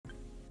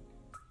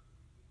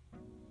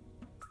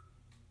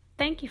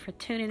Thank you for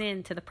tuning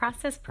in to the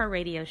Process Pro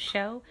Radio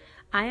Show.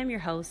 I am your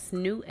host,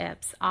 New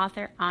Epps,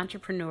 author,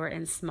 entrepreneur,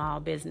 and small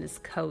business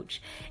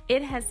coach.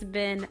 It has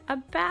been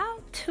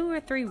about 2 or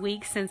 3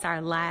 weeks since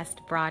our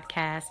last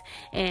broadcast,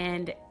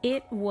 and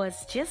it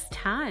was just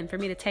time for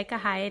me to take a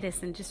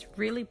hiatus and just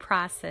really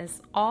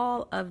process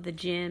all of the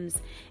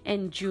gems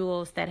and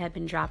jewels that have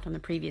been dropped on the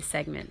previous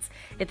segments.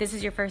 If this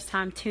is your first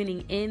time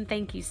tuning in,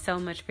 thank you so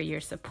much for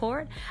your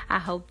support. I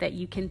hope that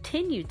you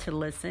continue to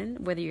listen,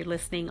 whether you're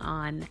listening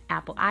on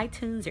Apple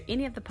iTunes or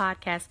any of the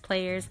podcast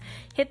players.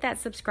 Hit that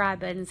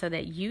subscribe button so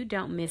that you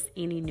don't miss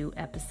any new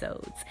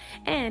episodes.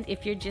 And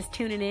if you're just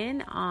tuning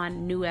in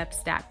on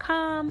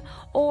neweps.com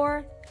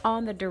or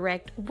on the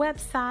direct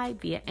website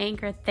via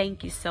Anchor,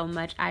 thank you so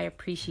much. I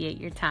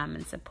appreciate your time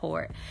and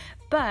support.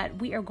 But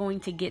we are going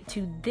to get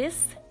to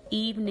this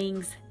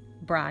evening's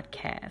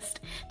broadcast.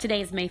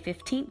 Today is May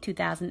 15th,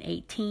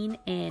 2018,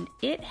 and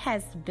it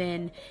has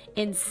been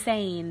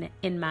insane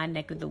in my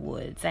neck of the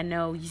woods. I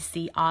know you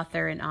see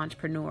author and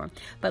entrepreneur,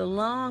 but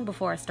long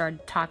before I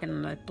started talking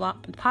on the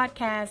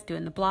podcast,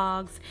 doing the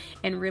blogs,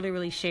 and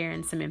really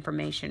sharing some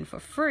information for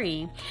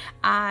free,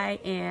 I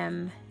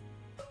am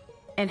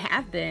and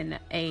have been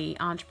an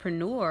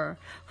entrepreneur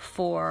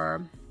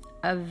for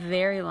a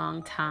very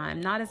long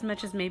time. Not as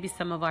much as maybe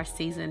some of our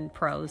seasoned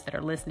pros that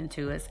are listening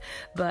to us,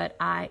 but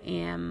I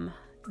am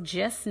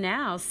just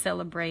now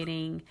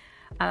celebrating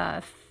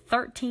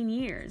 13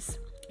 years.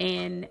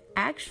 And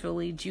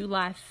actually,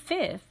 July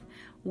 5th,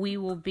 we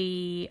will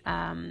be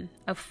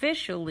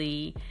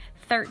officially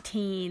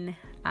 13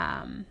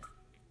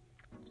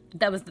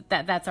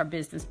 that's our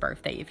business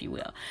birthday, if you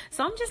will.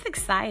 So I'm just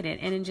excited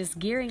and in just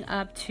gearing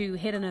up to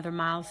hit another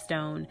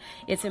milestone.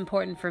 It's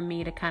important for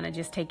me to kind of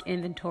just take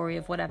inventory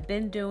of what I've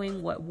been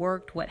doing, what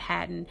worked, what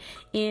hadn't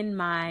in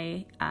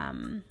my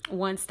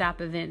one-stop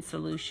event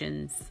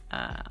solutions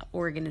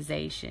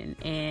organization.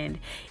 And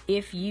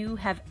if you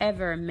have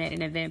ever met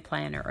an event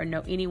planner or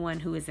know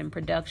anyone who is in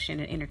production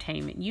and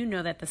entertainment, you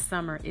know that the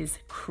summer is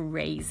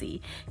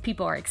crazy.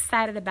 People are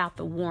excited about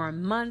the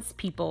warm months.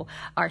 People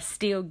are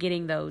still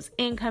getting those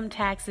income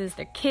taxes,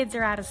 their kids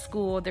are out of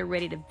school, they're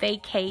ready to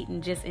vacate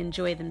and just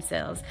enjoy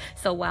themselves.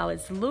 So while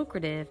it's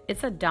lucrative,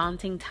 it's a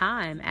daunting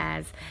time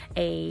as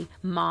a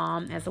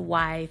mom, as a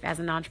wife, as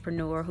an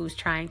entrepreneur who's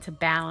trying to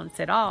balance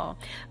it all.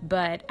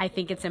 But I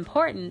think it's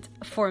important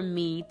for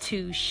me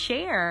to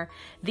share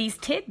these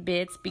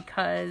tidbits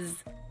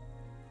because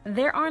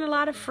there aren't a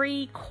lot of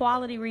free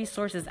quality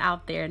resources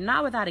out there,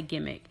 not without a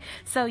gimmick.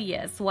 So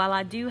yes, while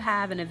I do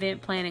have an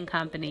event planning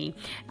company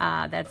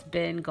that's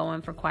been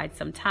going for quite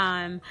some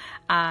time,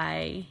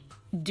 I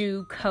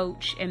do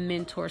coach and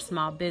mentor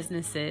small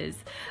businesses,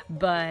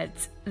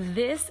 but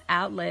this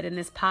outlet and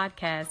this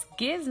podcast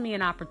gives me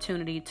an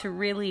opportunity to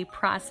really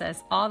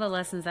process all the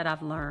lessons that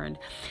I've learned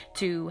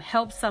to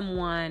help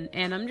someone.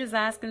 And I'm just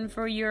asking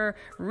for your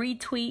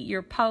retweet,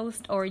 your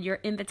post, or your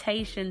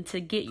invitation to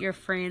get your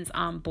friends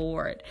on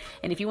board.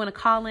 And if you want to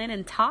call in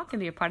and talk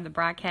and be a part of the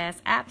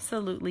broadcast,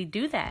 absolutely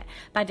do that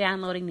by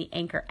downloading the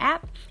Anchor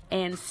app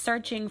and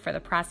searching for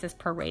the Process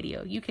Pro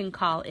Radio. You can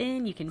call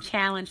in, you can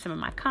challenge some of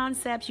my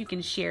concepts, you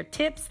can share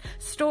tips,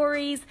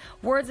 stories,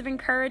 words of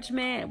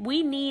encouragement.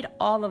 We need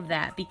all of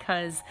that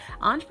because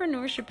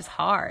entrepreneurship is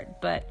hard,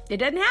 but it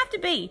doesn't have to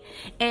be.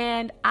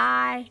 And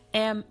I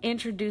am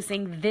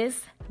introducing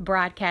this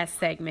broadcast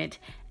segment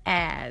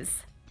as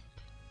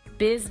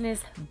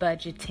Business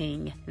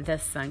Budgeting the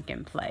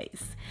Sunken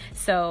Place.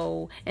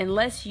 So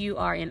unless you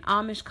are in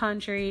Amish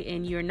country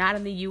and you're not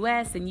in the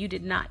U.S. and you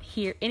did not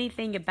hear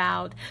anything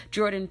about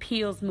Jordan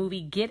Peele's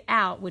movie Get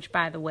Out, which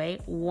by the way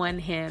won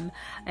him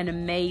an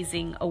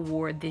amazing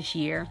award this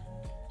year,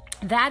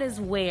 that is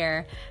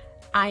where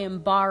I am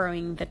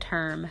borrowing the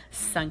term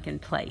sunken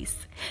place,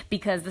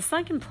 because the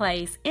sunken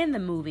place in the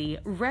movie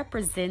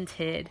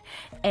represented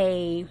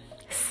a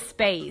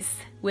space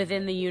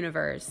within the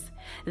universe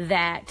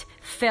that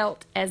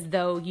felt as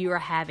though you are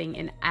having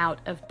an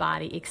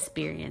out-of-body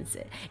experience.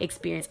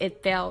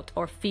 It felt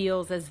or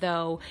feels as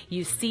though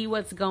you see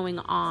what's going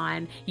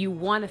on, you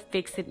want to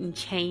fix it and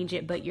change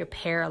it, but you're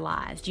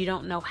paralyzed. You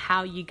don't know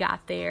how you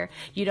got there.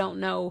 You don't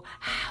know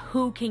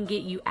who can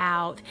get you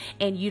out,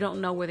 and you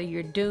don't know whether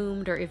you're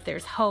doomed or if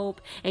there's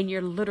hope, and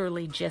you're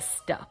literally just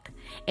stuck.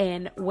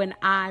 And when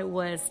I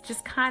was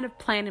just kind of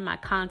planning my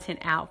content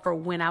out for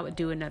when I would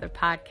do another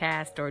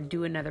podcast or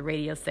do another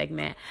radio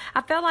segment,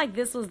 I felt like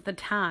this was the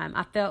time.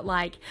 I felt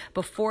like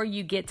before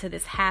you get to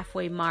this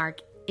halfway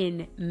mark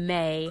in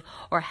May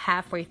or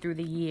halfway through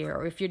the year,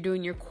 or if you're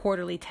doing your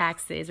quarterly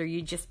taxes or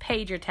you just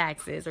paid your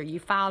taxes or you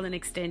filed an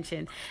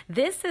extension,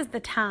 this is the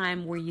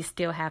time where you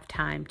still have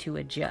time to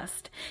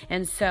adjust.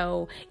 And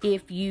so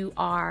if you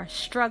are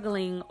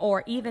struggling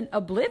or even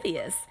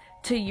oblivious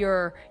to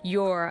your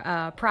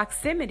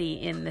proximity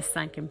in the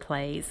sunken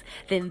place,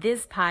 then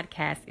this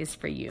podcast is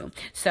for you.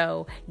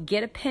 So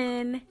get a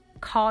pen,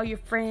 call your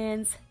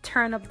friends,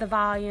 turn up the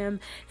volume,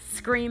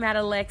 scream at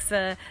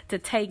Alexa to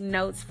take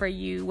notes for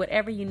you,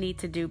 whatever you need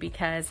to do,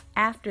 because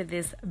after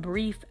this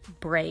brief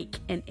break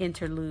and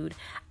interlude,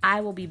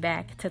 I will be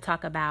back to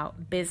talk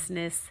about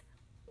business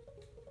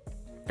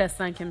the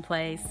sunken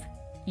place,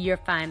 your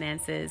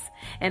finances,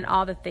 and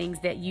all the things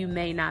that you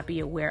may not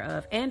be aware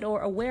of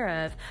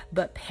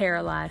but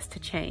paralyzed to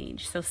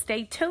change. So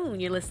stay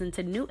tuned. You're listening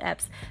to New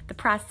Epps, The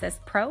Process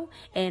Pro,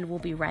 and we'll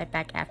be right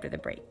back after the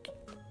break.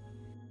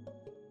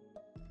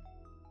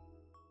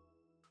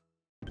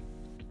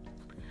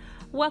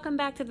 Welcome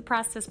back to the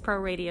Process Pro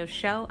Radio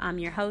Show. I'm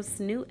your host,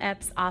 New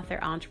Epps, author,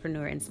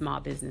 entrepreneur, and small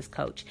business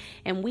coach.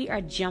 And we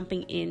are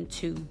jumping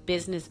into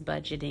business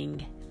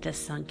budgeting, the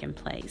sunken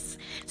place.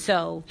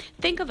 So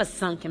think of a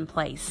sunken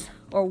place,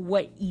 or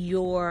what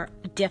your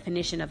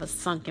definition of a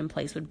sunken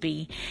place would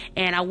be.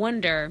 And I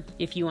wonder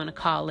if you want to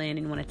call in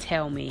and want to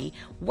tell me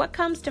what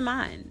comes to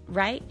mind,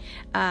 right?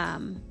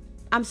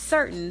 I'm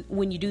certain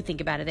when you do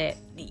think about it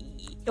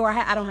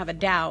I don't have a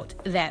doubt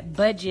that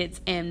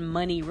budgets and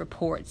money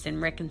reports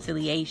and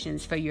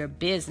reconciliations for your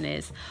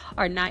business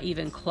are not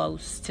even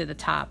close to the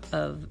top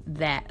of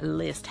that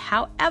list.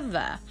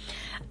 However,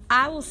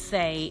 I will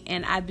say,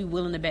 and I'd be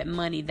willing to bet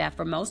money that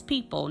for most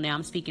people, now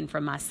I'm speaking for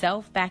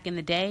myself back in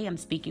the day, I'm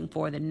speaking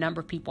for the number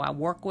of people I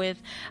work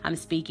with, I'm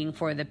speaking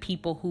for the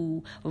people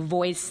who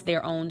voice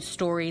their own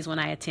stories when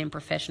I attend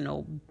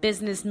professional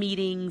business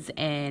meetings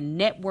and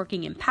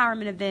networking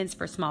empowerment events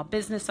for small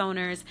business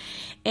owners,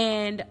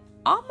 and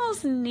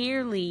almost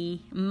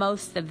nearly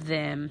most of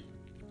them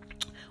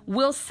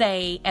will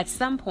say at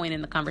some point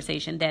in the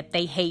conversation that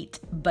they hate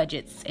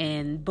budgets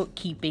and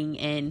bookkeeping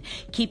and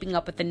keeping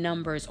up with the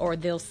numbers, or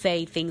they'll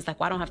say things like,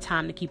 well, I don't have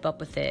time to keep up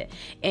with it.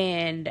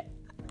 And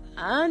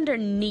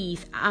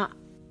underneath,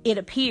 it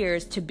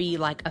appears to be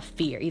like a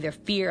fear, either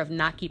fear of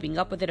not keeping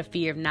up with it, a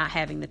fear of not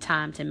having the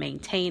time to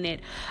maintain it,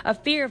 a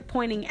fear of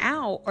pointing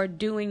out or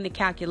doing the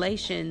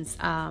calculations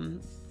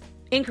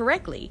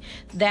incorrectly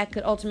that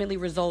could ultimately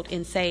result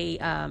in, say,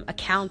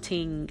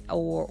 accounting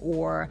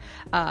or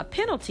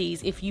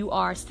penalties if you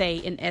are, say,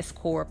 an S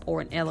Corp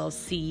or an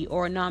LLC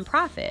or a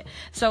nonprofit.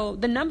 So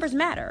the numbers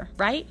matter,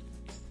 right?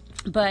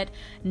 But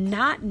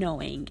not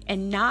knowing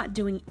and not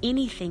doing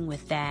anything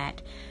with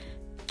that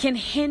can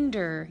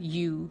hinder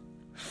you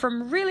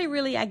from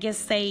really, I guess,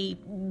 say,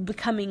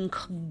 becoming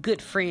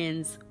good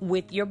friends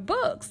with your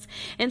books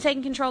and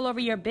taking control over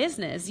your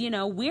business. You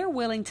know, we're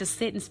willing to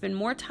sit and spend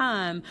more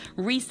time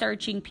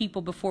researching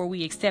people before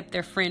we accept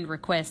their friend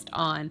request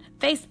on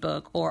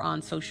Facebook or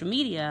on social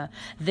media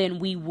than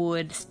we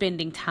would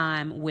spending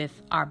time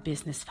with our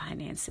business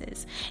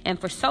finances. And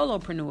for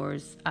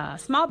solopreneurs,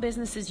 small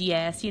businesses,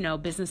 yes, you know,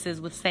 businesses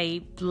with,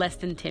 say, less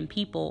than 10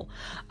 people,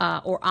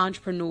 or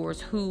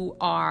entrepreneurs who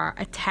are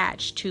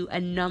attached to a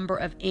number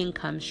of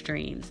income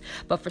streams.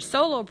 But for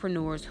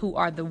solopreneurs who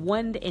are the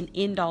one and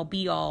end all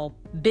be all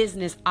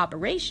business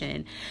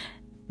operation,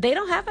 they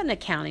don't have an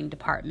accounting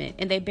department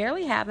and they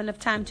barely have enough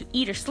time to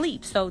eat or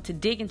sleep. So to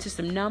dig into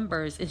some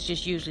numbers is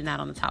just usually not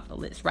on the top of the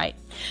list, right?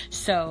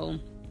 So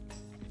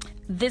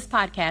this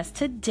podcast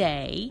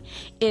today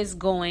is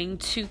going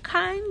to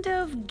kind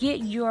of get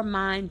your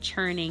mind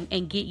churning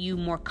and get you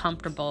more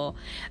comfortable,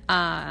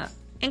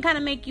 and kind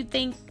of make you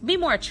think, be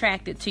more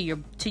attracted to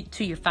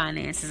your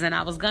finances. And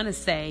I was going to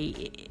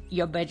say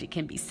your budget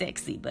can be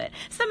sexy, but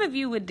some of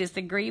you would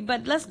disagree,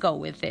 but let's go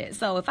with it.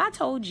 So if I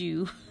told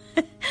you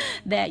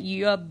that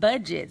your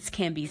budgets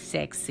can be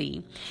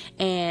sexy,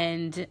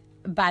 and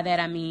by that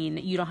I mean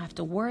you don't have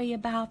to worry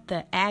about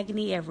the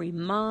agony every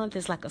month.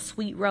 It's like a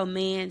sweet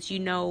romance. You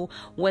know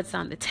what's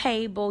on the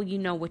table. You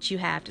know what you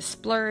have to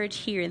splurge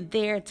here and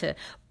there to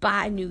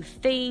buy new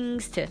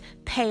things, to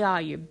pay all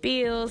your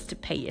bills, to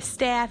pay your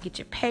staff, get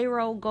your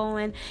payroll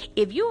going.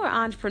 If you're an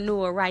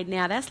entrepreneur right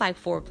now, that's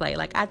like foreplay.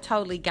 Like, I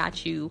totally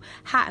got you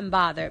hot and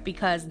bothered,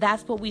 because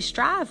that's what we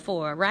strive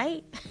for,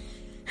 right?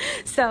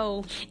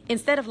 So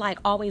instead of like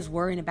always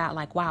worrying about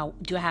like, wow,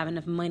 do I have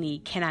enough money?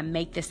 Can I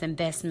make this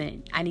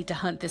investment? I need to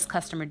hunt this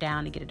customer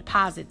down and get a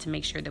deposit to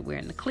make sure that we're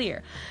in the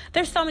clear.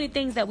 There's so many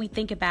things that we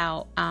think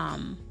about,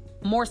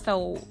 more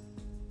so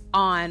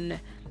on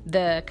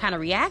the kind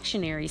of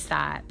reactionary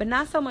side, but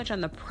not so much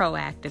on the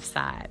proactive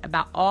side,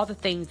 about all the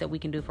things that we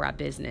can do for our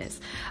business,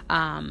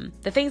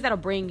 the things that'll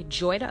bring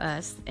joy to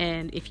us.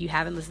 And if you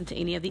haven't listened to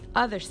any of the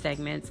other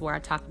segments where I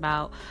talk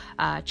about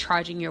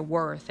charging your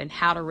worth and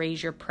how to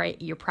raise your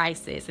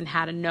prices and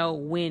how to know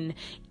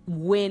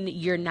when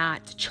you're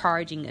not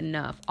charging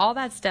enough, all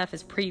that stuff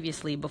is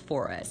previously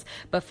before us.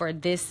 But for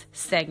this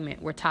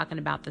segment, we're talking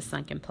about the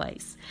sunken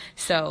place.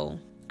 So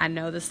I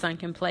know the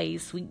sunken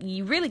place,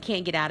 you really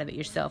can't get out of it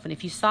yourself. And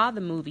if you saw the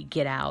movie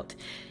Get Out,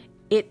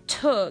 it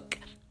took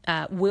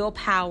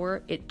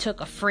willpower. It took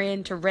a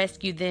friend to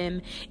rescue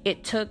them.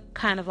 It took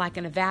kind of like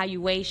an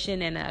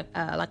evaluation and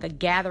like a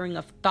gathering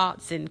of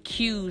thoughts and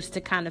cues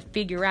to kind of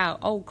figure out,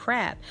 oh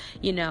crap,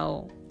 you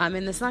know, I'm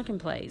in the sunken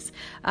place.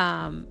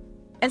 And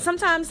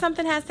sometimes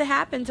something has to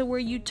happen to where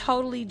you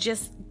totally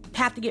just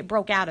have to get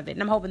broke out of it.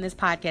 And I'm hoping this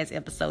podcast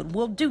episode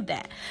will do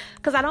that,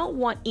 because I don't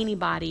want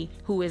anybody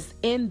who is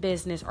in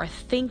business or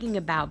thinking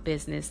about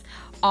business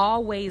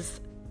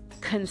always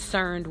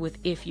concerned with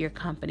if your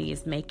company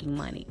is making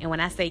money. And when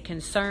I say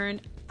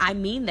concerned, I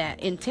mean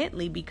that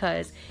intently,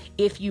 because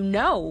if you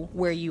know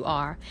where you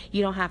are,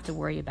 you don't have to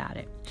worry about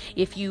it.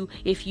 If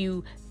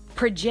you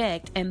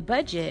project and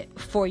budget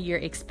for your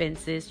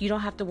expenses, you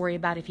don't have to worry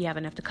about if you have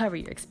enough to cover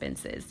your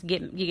expenses. You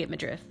get my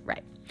drift,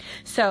 right?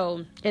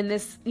 So in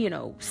this,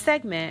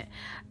 segment,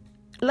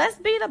 let's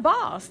be the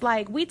boss.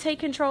 Like, we take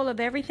control of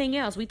everything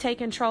else. We take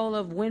control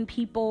of when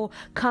people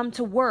come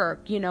to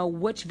work,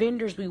 which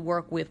vendors we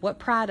work with, what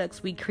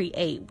products we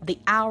create, the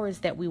hours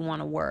that we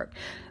want to work.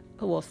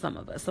 Well, some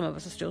of us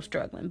are still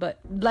struggling, but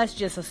let's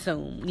just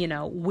assume,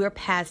 we're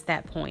past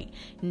that point.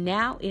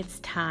 Now it's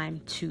time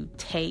to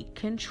take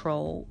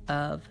control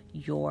of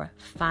your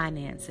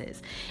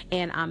finances.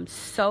 And I'm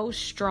so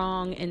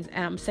strong and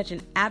I'm such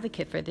an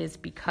advocate for this,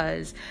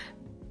 because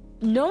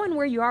knowing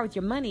where you are with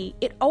your money,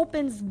 it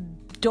opens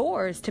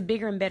doors to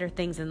bigger and better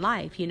things in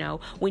life.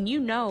 When you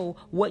know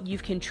what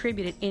you've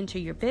contributed into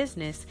your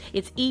business,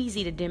 it's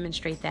easy to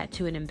demonstrate that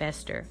to an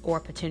investor or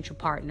a potential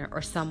partner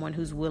or someone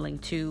who's willing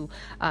to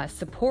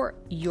support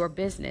your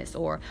business.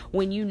 Or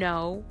when you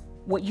know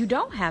what you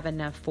don't have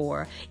enough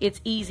for,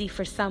 it's easy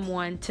for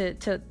someone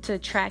to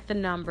track the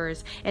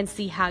numbers and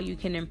see how you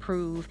can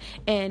improve.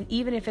 And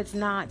even if it's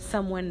not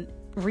someone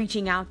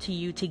reaching out to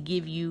you to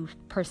give you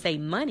per se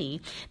money,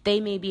 they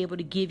may be able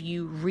to give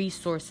you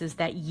resources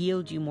that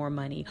yield you more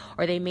money,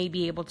 or they may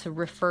be able to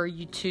refer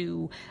you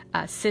to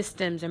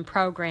systems and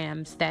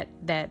programs that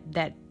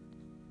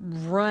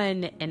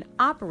run and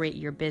operate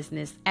your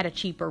business at a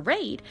cheaper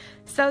rate,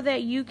 so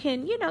that you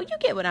can, you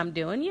get what I'm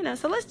doing,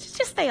 so let's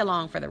just stay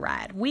along for the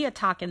ride. We are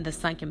talking the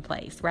sunken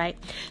place, right?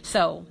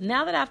 So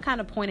now that I've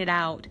kind of pointed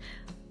out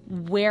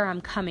where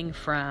I'm coming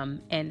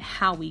from and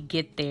how we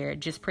get there,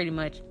 just pretty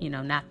much,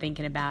 not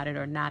thinking about it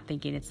or not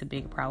thinking it's a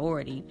big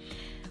priority,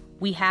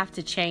 we have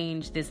to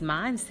change this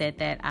mindset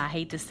that, I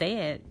hate to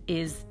say it,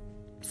 is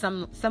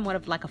somewhat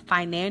of like a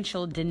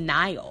financial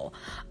denial.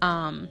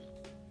 And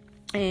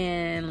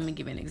let me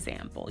give you an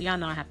example. Y'all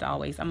know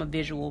I'm a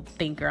visual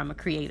thinker, I'm a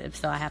creative,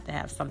 so I have to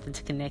have something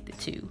to connect it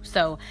to.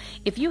 So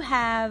if you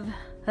have,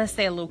 let's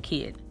say, a little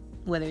kid,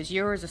 whether it's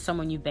yours or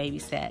someone you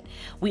babysat,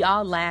 we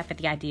all laugh at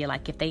the idea,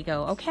 like if they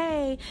go,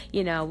 okay,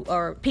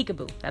 or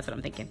peekaboo, that's what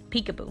I'm thinking,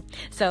 peekaboo.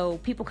 So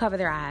people cover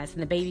their eyes,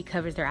 and the baby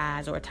covers their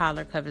eyes, or a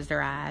toddler covers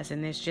their eyes,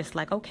 and it's just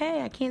like,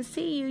 okay, I can't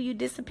see you, you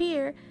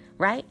disappear,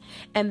 right?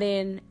 And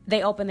then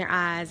they open their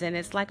eyes, and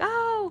it's like,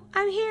 oh,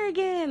 I'm here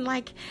again.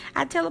 Like,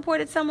 I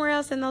teleported somewhere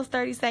else in those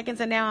 30 seconds,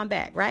 and now I'm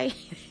back, right?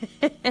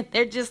 And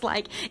they're just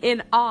like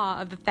in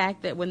awe of the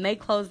fact that when they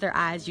closed their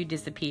eyes, you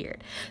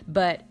disappeared.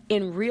 But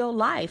in real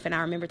life, and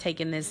I remember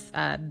taking this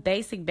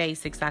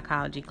basic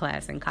psychology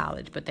class in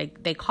college, but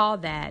they call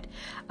that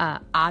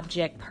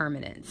object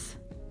permanence.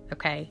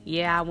 Okay.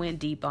 Yeah, I went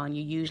deep on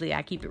you. Usually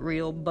I keep it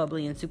real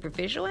bubbly and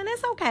superficial, and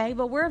it's okay,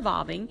 but we're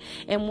evolving.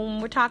 And when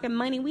we're talking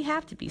money, we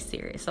have to be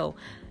serious. So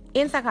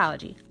in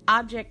psychology,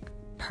 object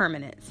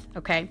permanence.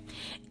 Okay.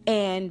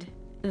 And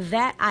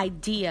that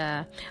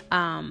idea,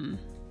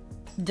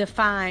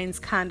 defines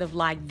kind of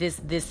like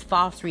this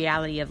false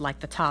reality of like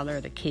the toddler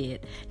or the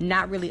kid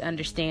not really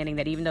understanding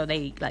that even though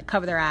they like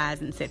cover their eyes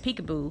and said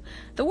peekaboo,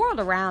 the world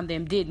around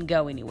them didn't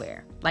go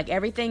anywhere. Like,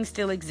 everything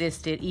still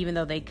existed even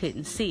though they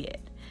couldn't see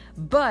it.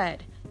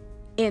 But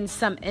in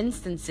some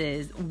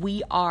instances,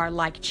 we are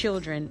like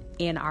children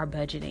in our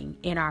budgeting,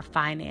 in our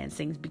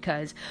financing,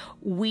 because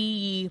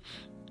we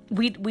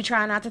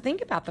try not to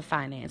think about the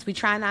finance. We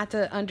try not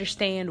to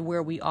understand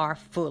where we are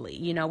fully.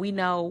 We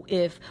know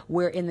if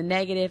we're in the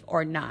negative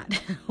or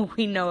not.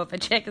 We know if a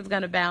check is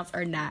going to bounce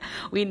or not.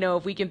 We know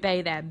if we can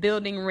pay that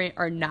building rent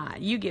or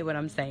not. You get what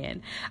I'm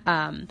saying?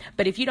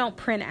 But if you don't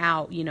print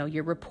out,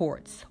 your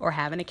reports, or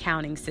have an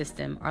accounting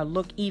system, or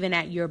look even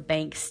at your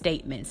bank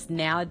statements.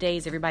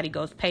 Nowadays, everybody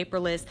goes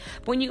paperless.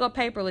 But when you go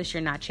paperless,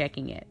 you're not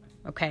checking it.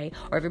 Okay.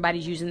 Or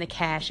everybody's using the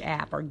Cash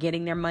app, or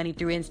getting their money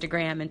through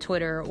Instagram and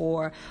Twitter,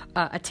 or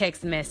a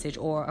text message,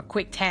 or a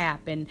quick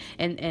tap, and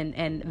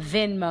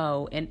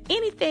Venmo, and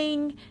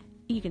anything.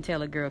 You can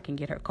tell a girl can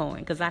get her coin,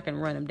 because I can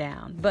run them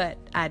down, but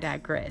I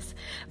digress.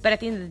 But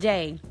at the end of the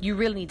day, you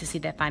really need to see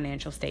that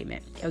financial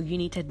statement, or you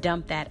need to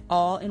dump that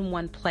all in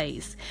one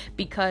place,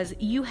 because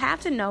you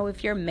have to know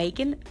if you're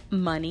making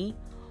money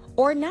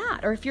or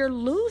not, or if you're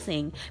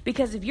losing.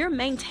 Because if you're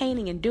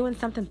maintaining and doing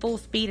something full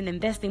speed and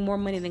investing more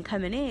money than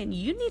coming in,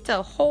 you need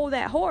to hold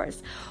that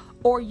horse,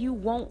 or you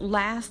won't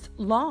last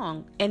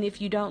long. And if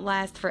you don't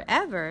last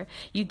forever,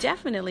 you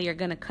definitely are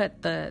going to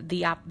cut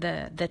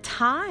the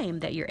time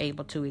that you're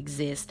able to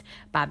exist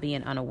by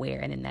being unaware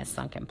and in that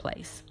sunken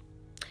place.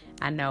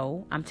 I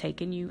know I'm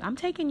taking you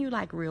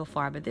like real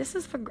far, but this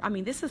is for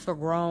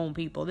grown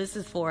people. This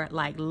is for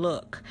like,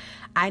 look,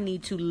 I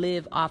need to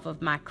live off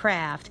of my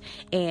craft.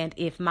 And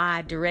if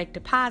my direct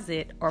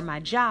deposit or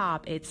my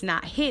job, it's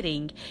not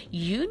hitting,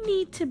 you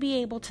need to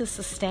be able to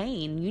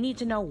sustain. You need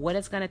to know what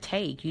it's going to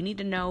take. You need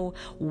to know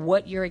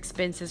what your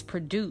expenses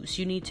produce.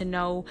 You need to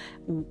know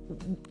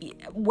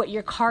what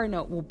your car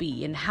note will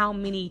be, and how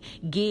many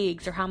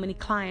gigs, or how many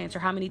clients, or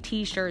how many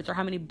t-shirts, or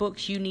how many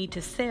books you need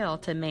to sell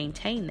to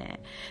maintain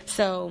that.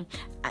 So,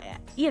 I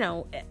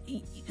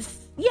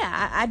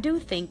do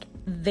think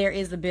there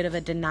is a bit of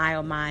a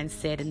denial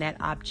mindset in that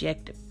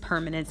object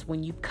permanence.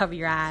 When you cover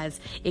your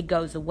eyes, it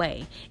goes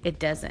away. It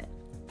doesn't.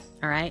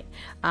 All right.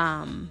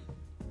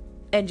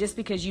 And just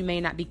because you may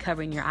not be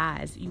covering your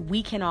eyes,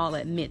 we can all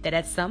admit that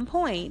at some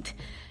point,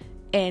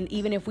 and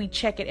even if we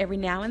check it every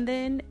now and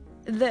then,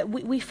 that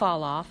we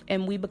fall off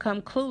and we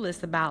become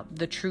clueless about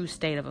the true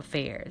state of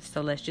affairs. So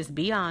let's just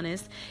be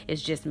honest.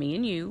 It's just me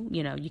and you.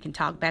 You know, you can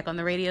talk back on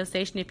the radio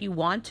station if you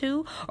want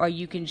to, or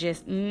you can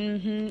just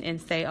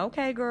and say,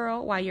 okay,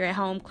 girl, while you're at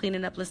home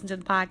cleaning up, listening to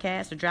the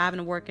podcast or driving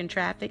to work in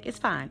traffic. It's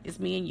fine. It's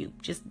me and you.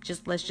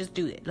 Just let's just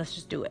do it. Let's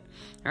just do it.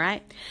 All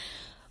right.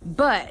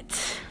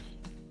 But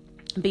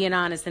being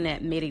honest and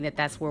admitting that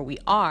that's where we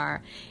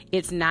are,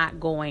 it's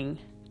not going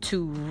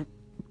to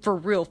for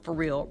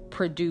real,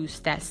 produce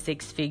that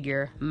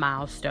 6-figure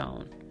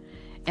milestone.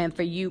 And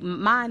for you,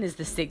 mine is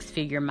the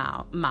 6-figure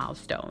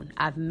milestone.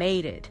 I've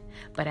made it,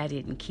 but I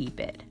didn't keep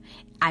it.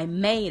 I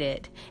made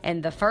it,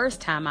 and the first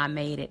time I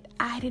made it,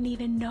 I didn't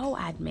even know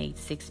I'd made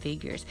 6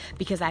 figures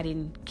because I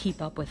didn't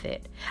keep up with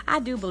it. I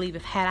do believe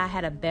if I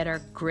had a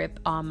better grip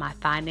on my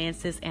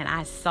finances and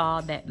I saw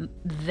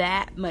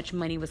that much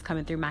money was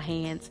coming through my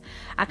hands,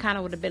 I kind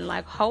of would have been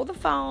like, hold the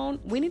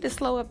phone. We need to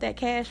slow up that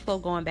cash flow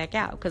going back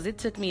out, because it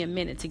took me a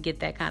minute to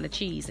get that kind of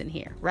cheese in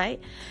here, right?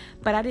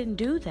 But I didn't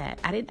do that.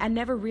 I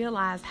never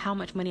realized how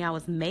much money I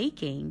was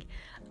making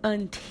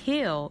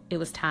until it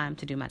was time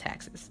to do my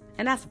taxes.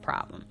 And that's a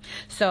problem.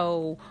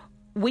 So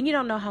when you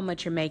don't know how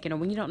much you're making, or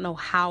when you don't know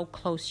how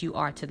close you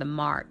are to the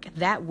mark,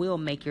 that will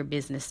make your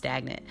business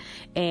stagnant.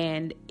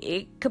 And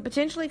it could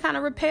potentially kind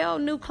of repel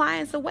new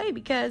clients away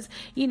because,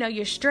 you know,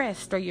 you're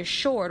stressed or you're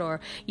short,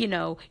 or, you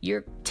know,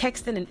 you're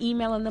texting and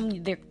emailing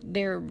them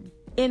their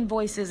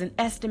invoices and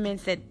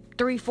estimates at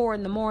 3-4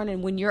 in the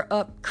morning when you're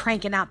up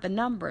cranking out the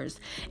numbers.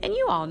 And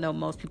you all know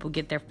most people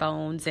get their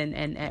phones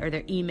and or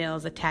their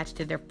emails attached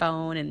to their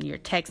phone and your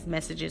text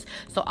messages.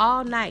 So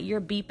all night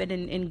you're beeping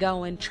and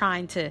going,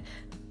 trying to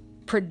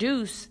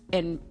produce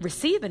and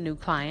receive a new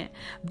client,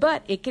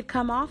 but it could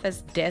come off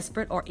as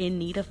desperate or in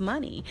need of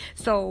money.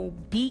 So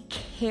be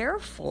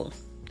careful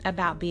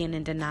about being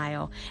in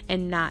denial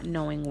and not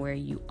knowing where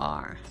you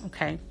are.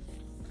 Okay.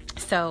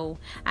 So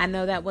I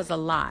know that was a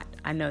lot.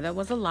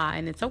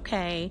 And it's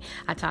okay.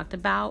 I talked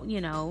about,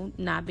 you know,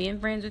 not being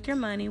friends with your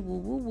money. Woo,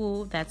 woo,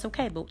 woo. That's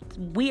okay. But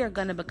we are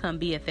going to become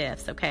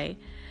BFFs. Okay.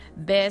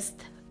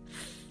 Best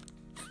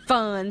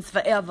funds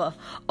forever,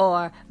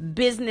 or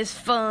business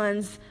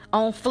funds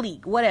on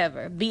fleek,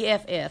 whatever.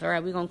 BFF. All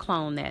right. We're going to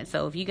clone that.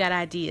 So if you got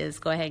ideas,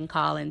 go ahead and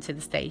call into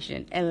the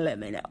station and let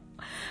me know.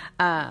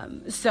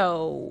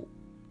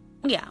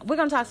 Yeah, we're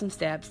going to talk some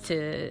steps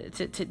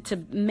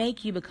to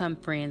make you become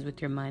friends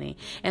with your money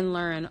and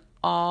learn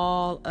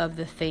all of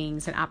the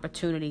things and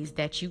opportunities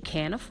that you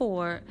can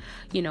afford,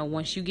 you know,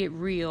 once you get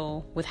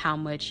real with how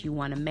much you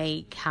want to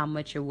make, how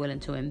much you're willing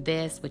to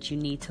invest, what you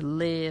need to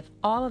live,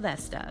 all of that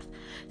stuff.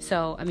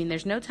 So, I mean,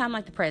 there's no time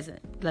like the present.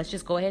 Let's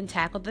just go ahead and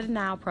tackle the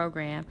denial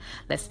program.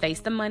 Let's face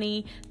the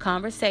money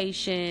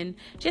conversation.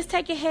 Just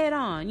take your head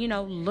on, you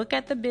know, look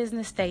at the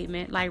business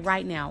statement. Like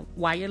right now,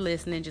 while you're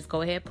listening, just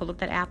go ahead, pull up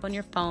that app on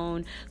your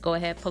phone, go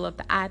ahead, pull up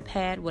the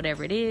iPad,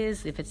 whatever it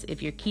is.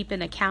 If you're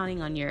keeping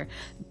accounting on your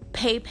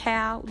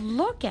PayPal,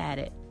 look at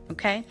it.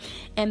 Okay.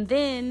 And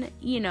then,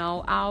 you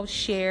know, I'll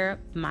share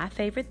my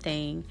favorite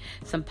thing,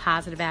 some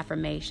positive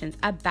affirmations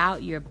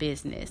about your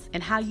business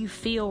and how you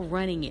feel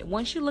running it.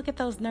 Once you look at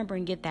those numbers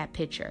and get that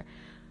picture,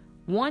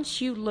 once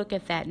you look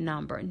at that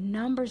number,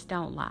 numbers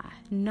don't lie.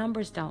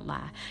 Numbers don't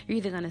lie. You're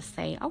either going to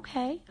say,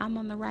 okay, I'm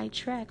on the right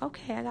track.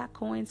 Okay, I got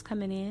coins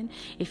coming in.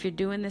 If you're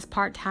doing this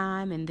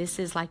part-time and this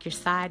is like your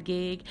side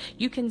gig,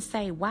 you can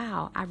say,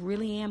 wow, I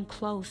really am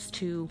close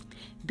to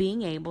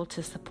being able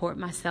to support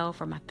myself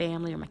or my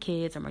family or my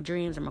kids or my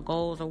dreams or my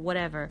goals or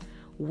whatever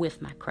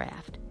with my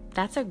craft.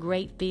 That's a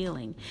great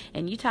feeling.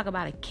 And you talk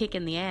about a kick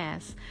in the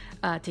ass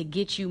to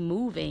get you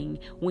moving.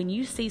 When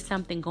you see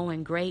something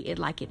going great, it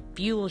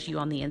fuels you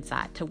on the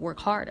inside to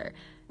work harder.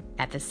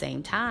 At the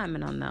same time,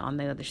 and on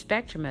the other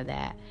spectrum of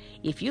that,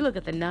 if you look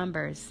at the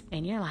numbers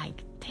and you're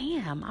like,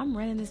 damn, I'm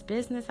running this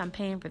business, I'm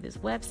paying for this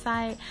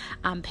website,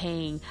 I'm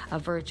paying a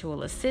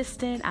virtual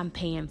assistant, I'm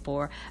paying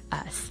for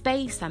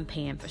space, I'm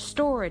paying for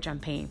storage, I'm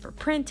paying for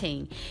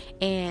printing,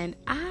 and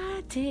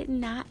I did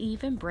not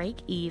even break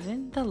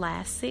even the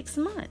last 6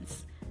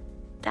 months.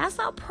 That's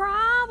a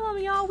problem,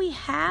 y'all. We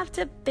have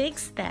to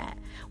fix that.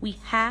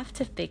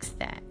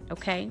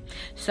 Okay?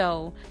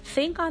 So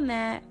think on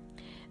that.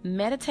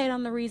 Meditate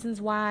on the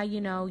reasons why, you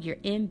know, you're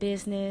in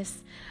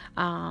business.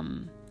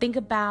 Think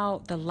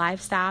about the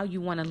lifestyle you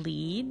want to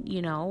lead,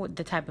 you know,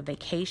 the type of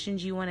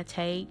vacations you want to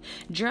take.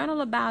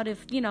 Journal about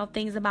if, you know,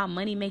 things about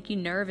money make you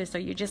nervous or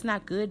you're just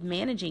not good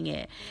managing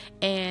it.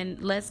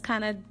 And let's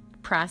kind of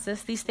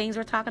process these things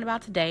we're talking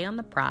about today on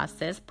the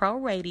Process Pro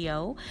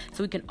Radio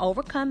so we can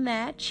overcome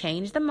that,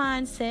 change the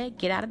mindset,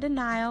 get out of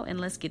denial, and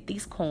let's get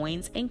these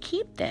coins and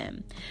keep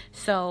them.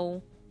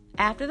 So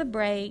after the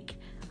break,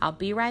 I'll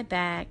be right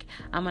back.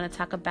 I'm going to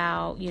talk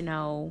about, you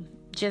know,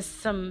 just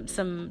some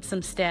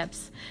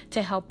steps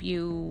to help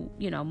you,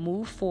 you know,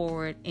 move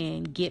forward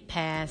and get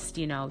past,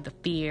 you know, the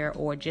fear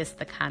or just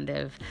the kind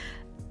of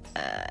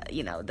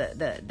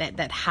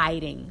that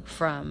hiding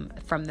from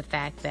the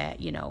fact that,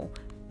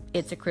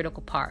 it's a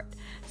critical part.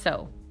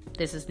 So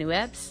this is New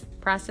Eps,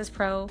 Process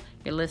Pro.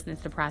 You're listening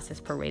to the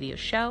Process Pro radio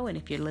show. And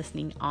if you're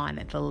listening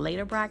on the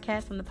later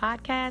broadcast on the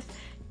podcast,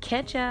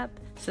 catch up,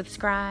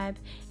 subscribe,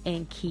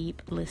 and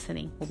keep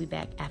listening. We'll be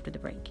back after the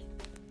break.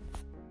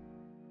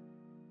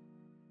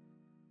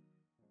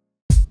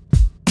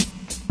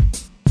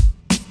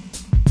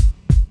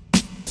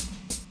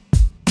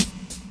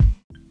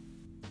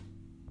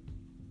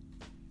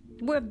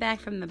 We're back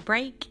from the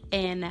break,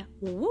 and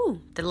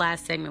the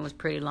last segment was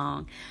pretty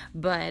long,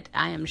 but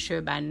I am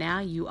sure by now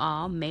you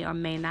all may or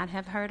may not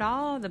have heard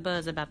all the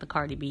buzz about the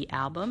Cardi B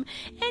album.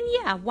 And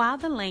yeah, while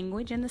the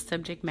language and the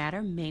subject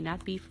matter may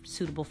not be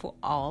suitable for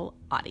all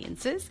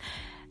audiences,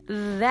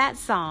 that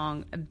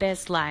song,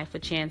 Best Life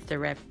with Chance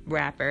the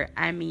Rapper,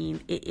 I mean,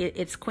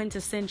 it's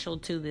quintessential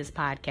to this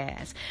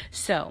podcast.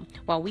 So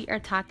while we are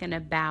talking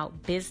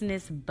about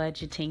business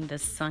budgeting, the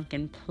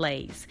sunken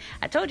place,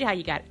 I told you how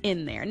you got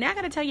in there. Now I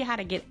got to tell you how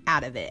to get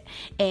out of it.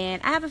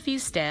 And I have a few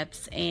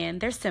steps,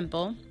 and they're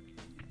simple.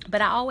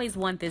 But I always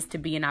want this to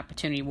be an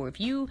opportunity where if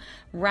you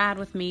ride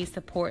with me,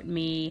 support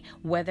me,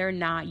 whether or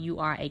not you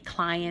are a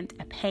client,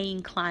 a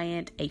paying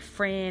client, a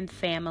friend,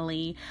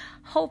 family,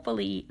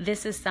 hopefully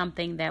this is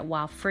something that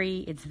while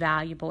free, it's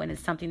valuable and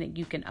it's something that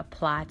you can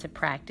apply to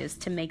practice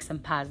to make some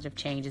positive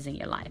changes in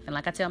your life. And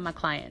like I tell my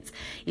clients,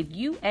 if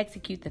you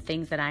execute the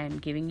things that I am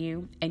giving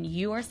you and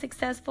you are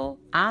successful,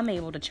 I'm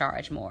able to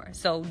charge more.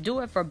 So do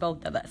it for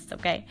both of us,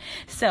 okay?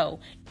 So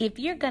if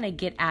you're going to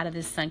get out of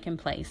this sunken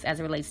place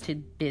as it relates to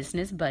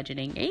business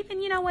budgeting, even,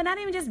 not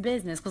even just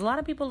business, because a lot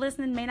of people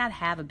listening may not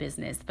have a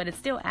business, but it's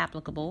still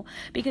applicable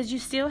because you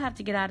still have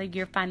to get out of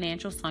your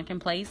financial sunken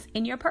place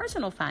in your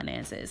personal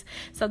finances.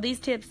 So these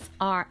tips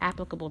are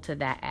applicable to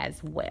that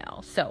as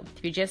well. So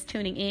if you're just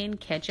tuning in,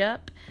 catch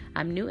up.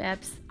 I'm New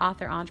Eps,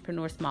 author,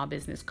 entrepreneur, small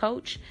business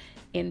coach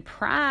in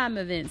prime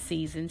event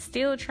season,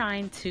 still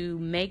trying to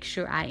make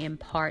sure I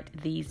impart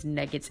these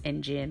nuggets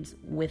and gems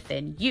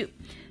within you.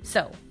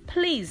 So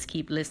please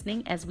keep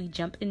listening as we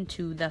jump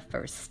into the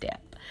first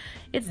step.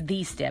 It's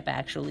the step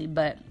actually,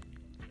 but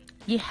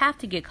you have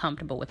to get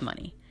comfortable with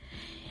money.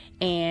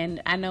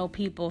 And I know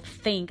people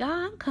think,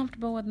 I'm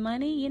comfortable with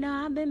money.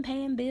 I've been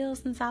paying bills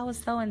since I was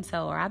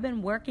so-and-so, or I've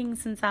been working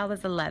since I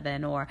was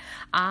 11, or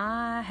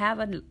I have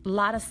a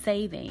lot of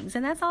savings.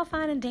 And that's all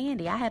fine and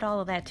dandy. I had all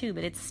of that too,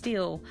 but I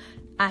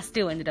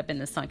still ended up in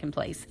the sunken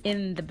place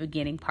in the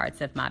beginning parts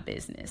of my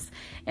business.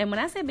 And when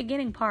I say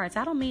beginning parts,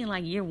 I don't mean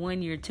like year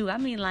 1, year 2. I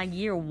mean like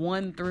year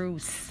 1 through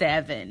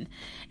 7.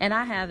 And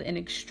I have an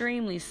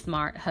extremely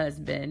smart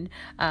husband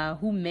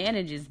who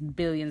manages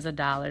billions of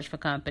dollars for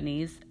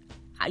companies.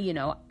 I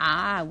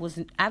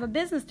have a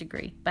business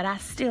degree, but I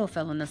still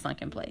fell in the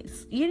sunken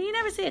place. You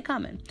never see it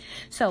coming.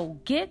 So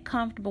get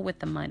comfortable with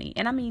the money.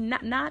 And I mean,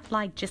 not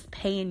like just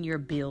paying your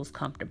bills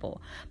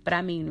comfortable, but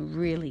I mean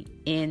really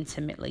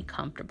intimately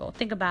comfortable.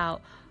 Think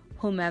about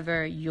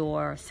whomever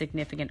your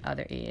significant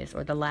other is,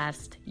 or the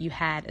last you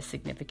had a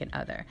significant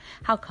other,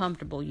 how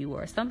comfortable you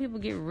were. Some people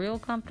get real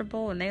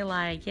comfortable and they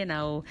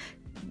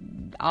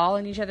all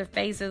in each other's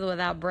faces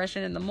without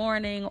brushing in the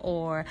morning,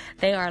 or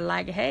they are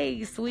like,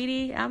 hey,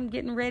 sweetie, I'm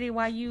getting ready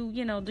while you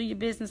do your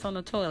business on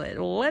the toilet.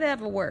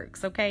 Whatever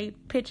works, okay?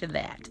 Picture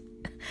that.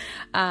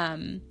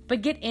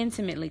 But get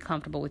intimately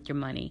comfortable with your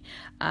money.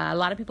 A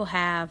lot of people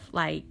have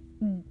like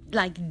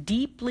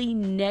deeply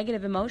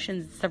negative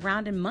emotions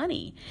surrounding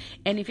money.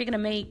 And if you're going to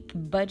make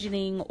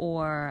budgeting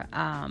or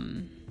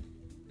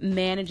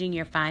managing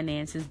your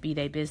finances, be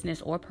they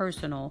business or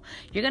personal,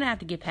 you're going to have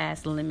to get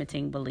past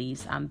limiting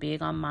beliefs. I'm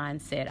big on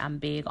mindset. I'm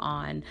big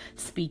on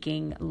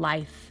speaking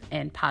life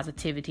and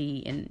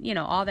positivity and,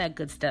 all that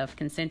good stuff,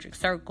 concentric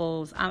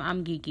circles.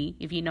 I'm geeky.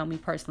 If you know me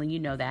personally, you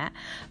know that.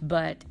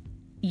 But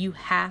you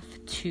have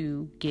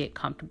to get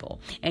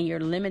comfortable. And your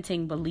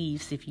limiting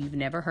beliefs, if you've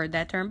never heard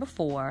that term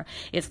before,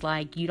 it's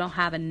like you don't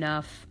have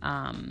enough,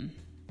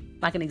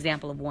 like an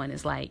example of one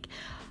is like,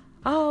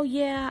 oh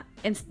yeah,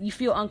 and you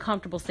feel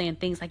uncomfortable saying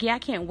things like, yeah, I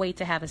can't wait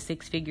to have a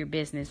 6-figure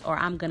business, or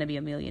I'm going to be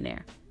a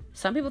millionaire.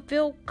 Some people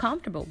feel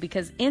comfortable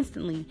because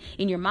instantly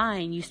in your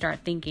mind you start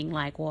thinking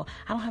like, well,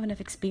 I don't have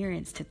enough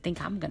experience to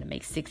think I'm going to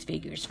make 6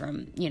 figures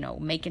from,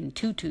 making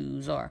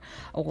tutus or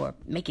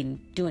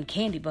doing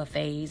candy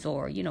buffets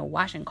or,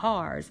 washing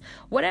cars,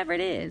 whatever it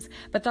is.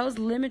 But those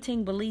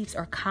limiting beliefs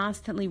are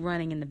constantly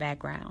running in the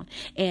background,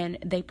 and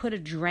they put a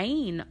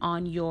drain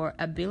on your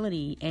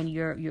ability and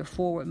your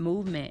forward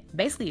movement,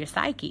 basically your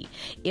psyche.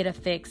 It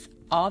affects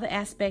all the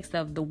aspects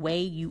of the way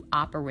you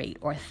operate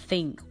or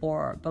think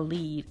or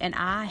believe. And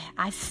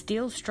I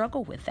still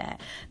struggle with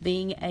that.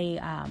 Being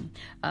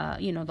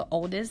the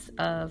oldest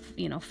of,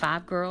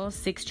 5 girls,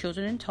 6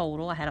 children in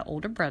total. I had an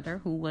older brother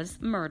who was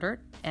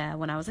murdered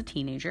when I was a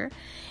teenager.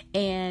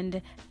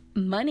 And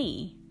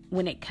money,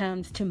 when it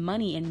comes to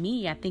money and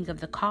me, I think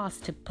of the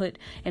cost to put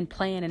and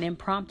plan an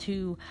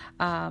impromptu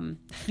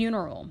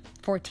funeral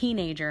for a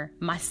teenager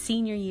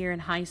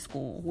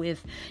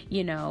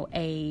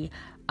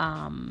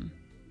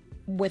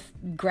with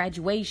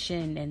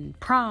graduation and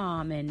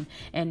prom and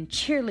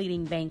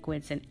cheerleading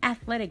banquets and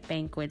athletic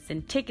banquets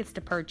and tickets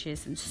to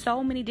purchase and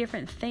so many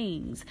different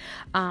things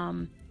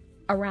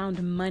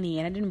around money.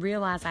 And I didn't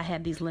realize I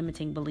had these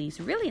limiting beliefs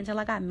really until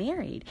I got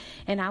married.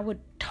 And I would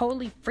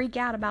totally freak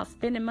out about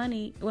spending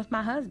money with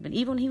my husband,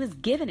 even when he was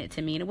giving it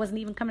to me and it wasn't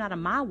even coming out of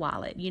my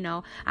wallet. You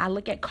know, I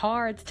look at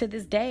cards to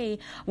this day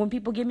when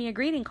people give me a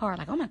greeting card,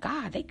 like, oh my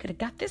God, they could have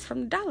got this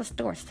from the dollar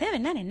store,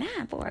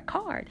 $7.99 for a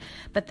card.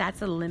 But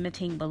that's a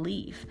limiting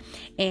belief.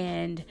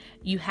 And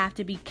you have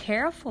to be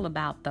careful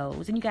about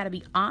those. And you got to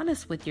be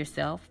honest with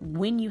yourself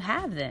when you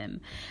have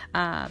them.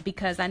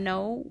 Because I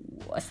know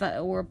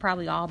we're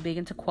probably all big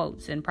into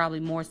quotes, and probably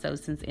more so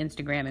since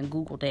Instagram and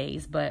Google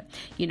days. But,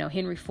 you know,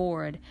 Henry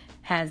Ford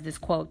has this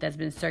quote that's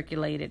been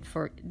circulated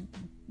for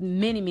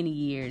many, many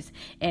years.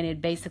 And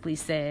it basically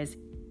says,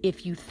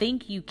 if you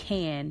think you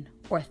can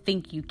or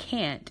think you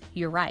can't,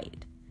 you're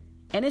right.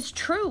 And it's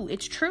true.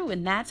 It's true.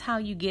 And that's how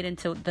you get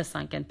into the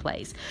sunken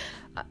place,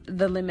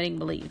 the limiting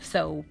belief.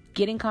 So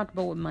getting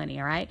comfortable with money.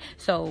 All right.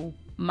 So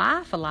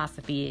my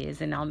philosophy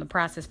is, and on the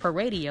Process Per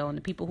Radio and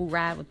the people who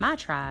ride with my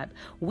tribe,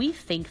 we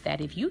think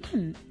that if you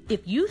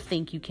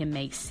think you can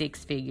make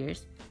six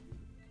figures,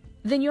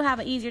 then you'll have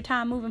an easier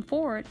time moving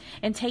forward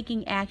and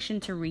taking action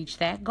to reach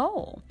that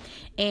goal.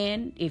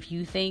 And if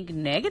you think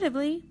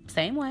negatively,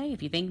 same way,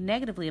 if you think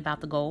negatively about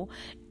the goal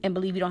and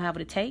believe you don't have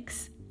what it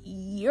takes,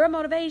 your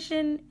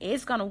motivation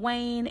is going to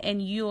wane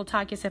and you'll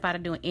talk yourself out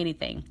of doing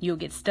anything. You'll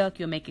get stuck.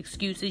 You'll make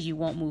excuses. You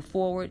won't move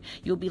forward.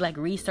 You'll be like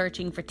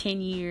researching for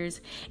 10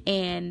 years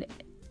and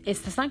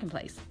it's the sunken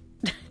place,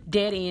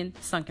 dead end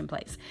sunken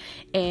place.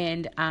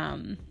 And,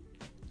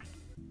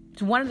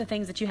 one of the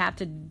things that you have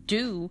to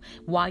do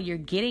while you're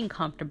getting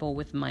comfortable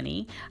with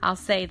money, I'll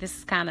say this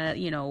is kind of,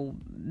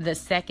 the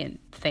second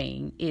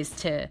thing is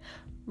to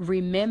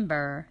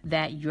remember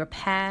that your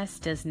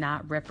past does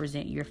not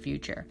represent your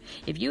future.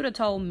 If you would have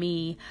told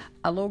me,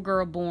 a little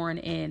girl born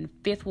in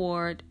Fifth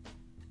Ward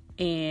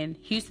in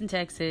Houston,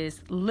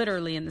 Texas,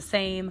 literally in the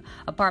same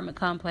apartment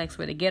complex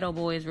where the Ghetto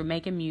Boys were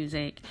making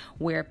music,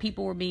 where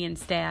people were being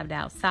stabbed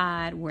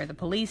outside, where the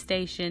police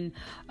station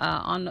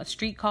on a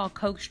street called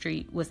Coke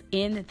Street was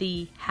in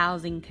the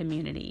housing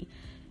community.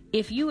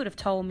 If you would have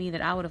told me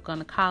that I would have gone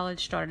to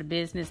college, started a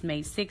business,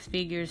 made six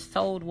figures,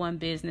 sold one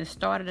business,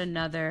 started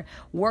another,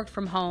 worked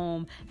from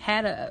home,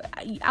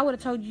 I would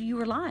have told you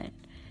were lying.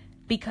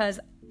 Because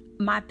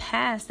my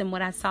past and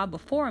what I saw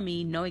before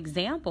me, no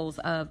examples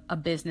of a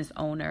business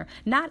owner,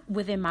 not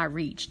within my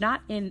reach,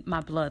 not in my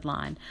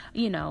bloodline,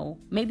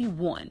 maybe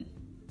one.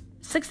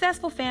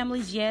 Successful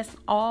families, yes,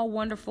 all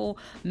wonderful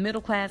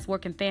middle-class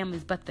working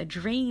families, but the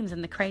dreams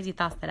and the crazy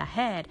thoughts that I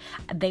had,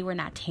 they were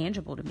not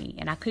tangible to me,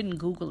 and I couldn't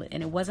Google it,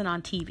 and it wasn't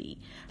on TV,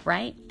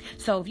 right?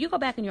 So if you go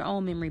back in your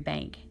own memory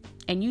bank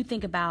and you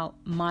think about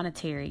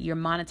your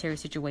monetary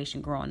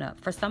situation growing up,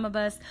 for some of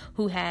us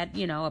who had,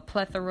 a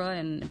plethora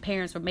and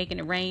parents were making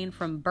it rain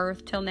from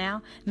birth till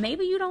now,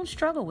 maybe you don't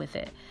struggle with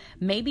it.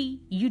 Maybe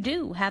you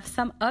do have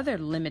some other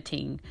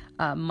limiting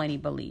money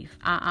belief.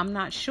 I'm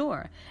not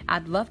sure.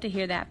 I'd love to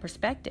hear that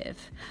perspective.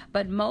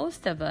 But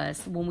most of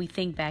us, when we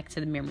think back to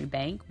the memory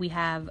bank, we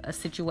have a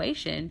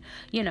situation,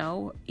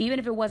 even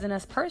if it wasn't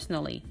us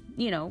personally,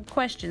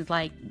 questions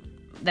like,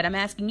 that I'm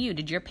asking you,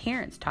 did your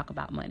parents talk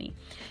about money?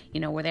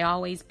 Were they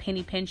always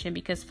penny pinching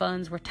because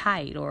funds were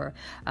tight? Or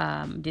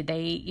did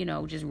they,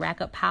 just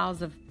rack up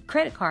piles of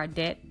credit card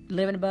debt,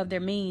 living above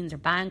their means, or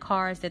buying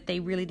cars that they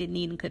really didn't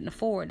need and couldn't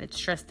afford, that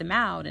stressed them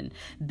out, and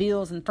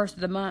bills and first of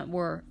the month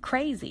were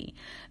crazy?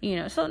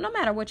 So no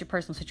matter what your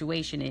personal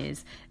situation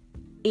is,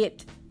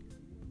 it,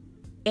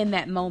 in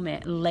that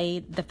moment,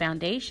 laid the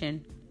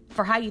foundation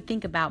for how you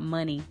think about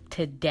money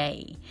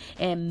today.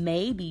 And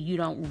maybe you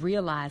don't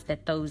realize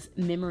that those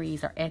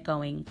memories are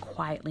echoing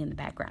quietly in the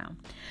background.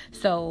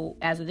 So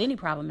as with any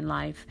problem in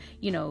life,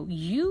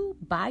 you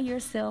by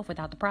yourself,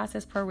 without the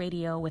Process Per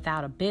Radio,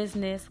 without a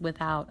business,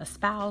 without a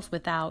spouse,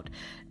 without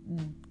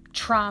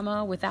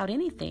trauma, without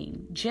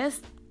anything,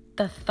 just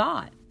the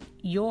thought,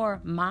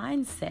 your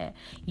mindset,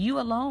 you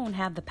alone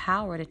have the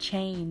power to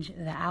change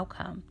the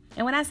outcome.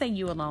 And when I say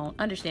you alone,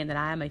 understand that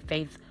I am a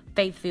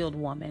faith-filled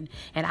woman,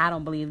 and I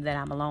don't believe that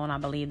I'm alone. I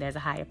believe there's a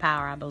higher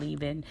power. I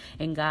believe in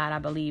God. I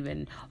believe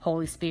in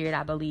Holy Spirit.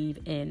 I believe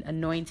in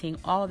anointing,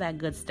 all of that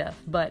good stuff.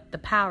 But the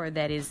power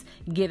that is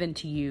given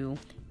to you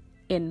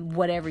in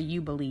whatever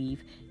you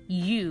believe,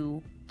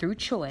 you, through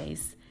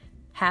choice,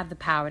 have the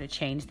power to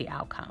change the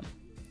outcome.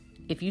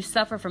 If you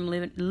suffer from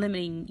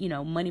limiting,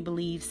 money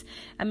beliefs,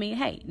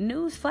 hey,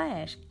 news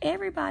flash,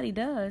 everybody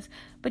does,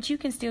 but you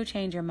can still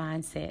change your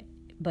mindset.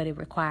 But it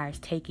requires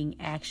taking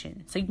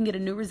action. So you can get a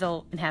new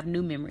result and have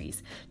new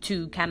memories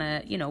to kind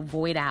of,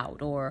 void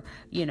out or,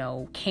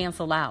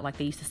 cancel out, like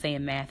they used to say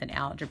in math and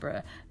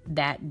algebra,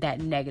 that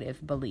negative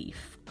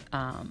belief.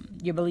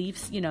 Your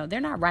beliefs, they're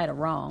not right or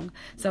wrong.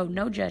 So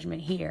no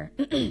judgment here.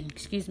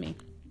 Excuse me.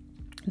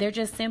 They're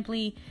just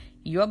simply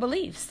your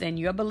beliefs, and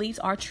your beliefs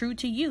are true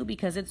to you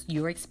because it's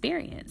your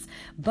experience.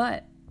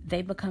 But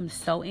they become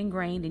so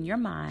ingrained in your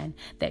mind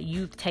that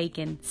you've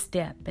taken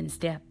step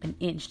and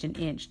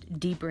inched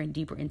deeper and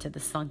deeper into the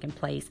sunken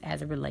place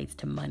as it relates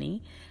to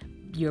money,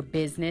 your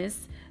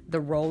business, the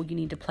role you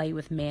need to play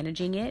with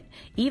managing it.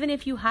 Even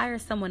if you hire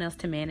someone else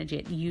to manage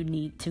it, you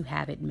need to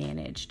have it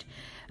managed.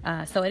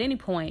 So at any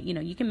point,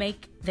 you can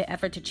make the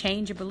effort to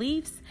change your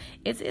beliefs.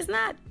 It's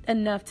not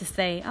enough to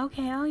say,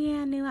 okay, oh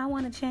yeah, I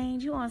want to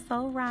change. You are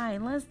so right.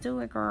 Let's do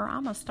it, girl.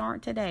 I'm going to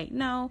start today.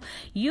 No,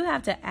 you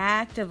have to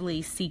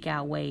actively seek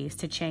out ways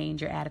to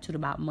change your attitude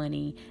about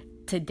money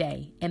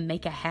today and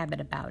make a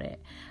habit about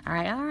it. All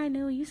right,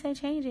 New, you say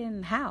change it,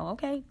 and how?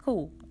 Okay,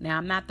 cool. Now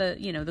I'm not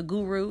the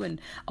guru, and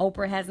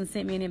Oprah hasn't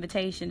sent me an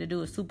invitation to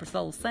do a Super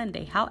Soul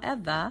Sunday.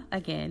 However,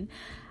 again,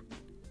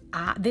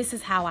 this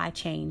is how I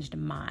changed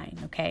mine.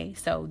 Okay,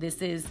 so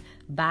this is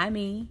by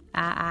me.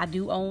 I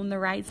do own the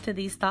rights to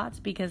these thoughts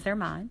because they're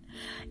mine.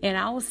 And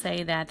I will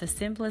say that the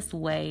simplest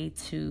way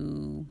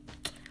to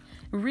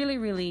really,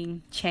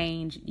 really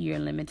change your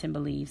limiting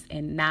beliefs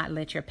and not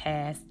let your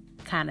past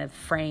kind of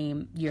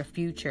frame your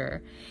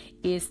future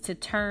is to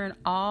turn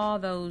all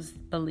those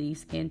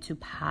beliefs into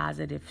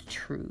positive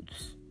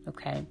truths.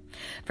 Okay,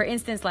 for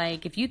instance,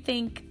 like if you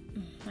think,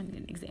 I'll give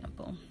you an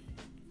example.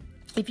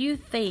 If you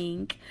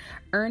think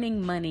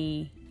earning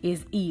money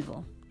is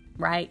evil,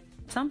 right?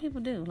 Some people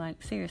do,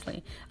 like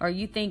seriously. Or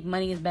you think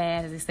money is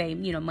bad, as they say,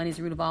 money's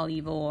the root of all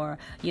evil, or,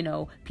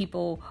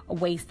 people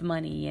waste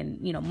money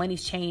and,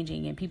 money's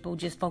changing and people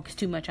just focus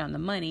too much on the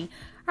money.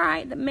 All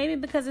right, maybe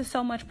because there's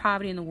so much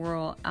poverty in the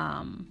world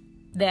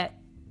that,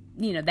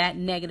 that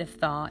negative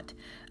thought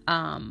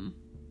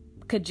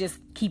could just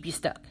keep you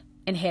stuck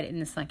and headed in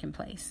the sunken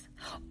place.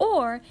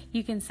 Or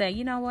you can say,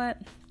 you know what?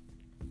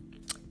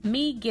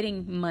 Me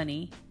getting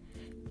money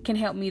can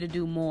help me to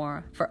do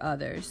more for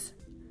others.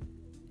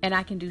 And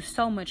I can do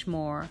so much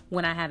more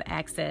when I have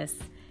access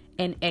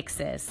and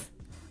excess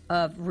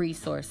of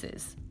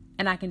resources.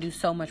 And I can do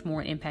so much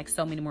more and impact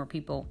so many more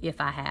people if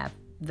I have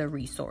the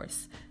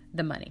resource,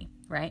 the money,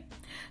 right?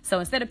 So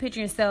instead of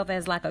picturing yourself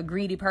as like a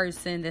greedy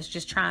person that's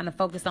just trying to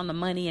focus on the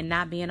money and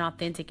not being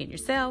authentic in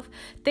yourself,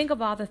 think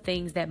of all the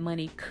things that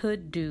money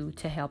could do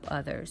to help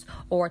others,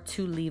 or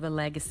to leave a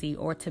legacy,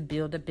 or to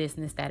build a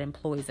business that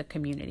employs a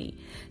community.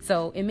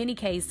 So in many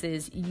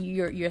cases,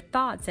 your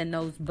thoughts and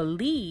those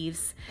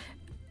beliefs,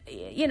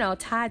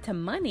 tied to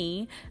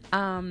money,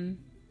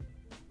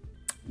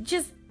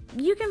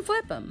 you can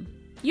flip them.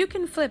 You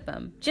can flip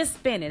them. Just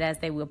spin it, as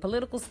they will.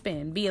 Political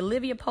spin. Be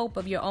Olivia Pope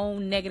of your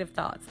own negative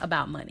thoughts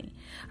about money.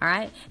 All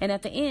right. And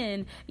at the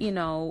end,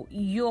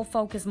 you'll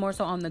focus more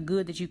so on the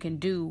good that you can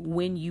do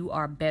when you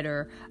are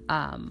better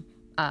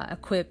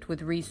equipped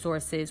with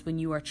resources, when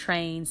you are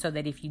trained, so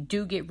that if you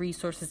do get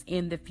resources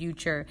in the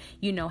future,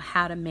 you know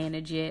how to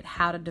manage it,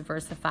 how to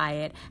diversify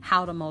it,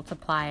 how to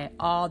multiply it,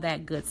 all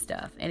that good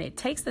stuff. And it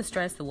takes the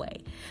stress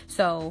away.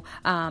 So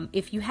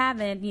if you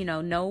haven't,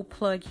 no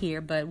plug here,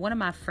 but one of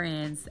my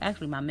friends,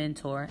 actually my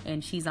mentor,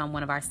 and she's on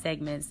one of our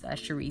segments,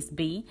 Sharice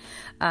B,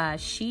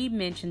 she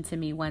mentioned to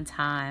me one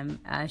time,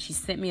 she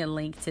sent me a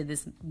link to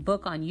this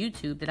book on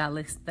YouTube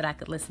that I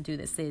could listen to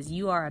that says,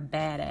 "You are a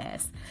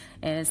badass."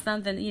 And it's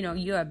something,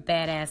 you're a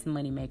badass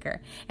moneymaker.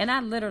 And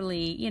I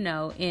literally,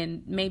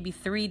 in maybe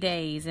 3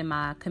 days in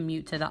my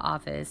commute to the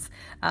office,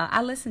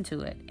 I listened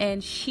to it.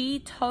 And she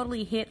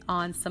totally hit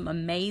on some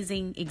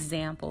amazing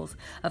examples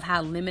of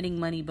how limiting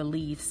money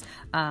beliefs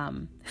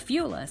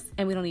fuel us,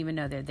 and we don't even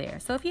know they're there.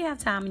 So if you have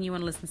time and you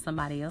want to listen to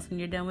somebody else and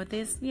you're done with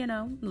this,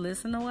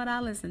 listen to what I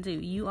listen to.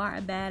 You are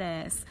a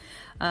badass.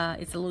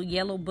 It's a little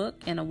yellow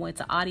book, and it's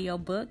an audio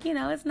book.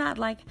 It's not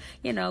like,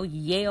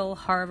 Yale,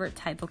 Harvard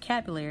type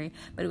vocabulary,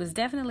 but it was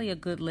definitely a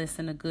good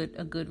listen, a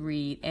good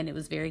read, and it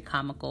was very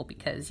comical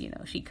because,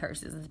 she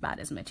curses about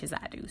as much as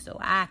I do, so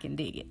I can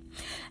dig it.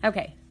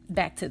 Okay,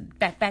 back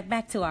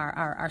to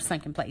our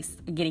sunken place,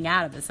 getting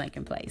out of the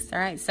sunken place. All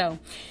right, so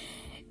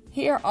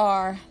here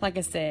are, like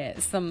I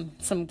said, some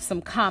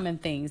common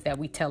things that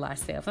we tell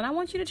ourselves, and I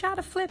want you to try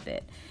to flip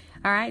it.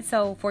 All right,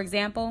 so for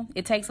example,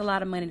 it takes a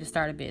lot of money to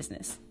start a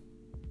business.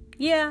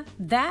 Yeah,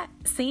 that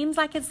seems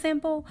like it's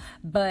simple,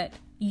 but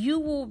you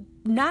will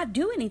not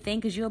do anything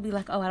because you'll be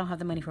like, oh, I don't have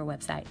the money for a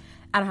website.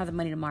 I don't have the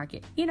money to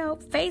market.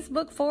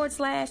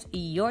 Facebook /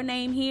 your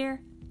name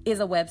here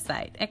is a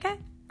website, okay?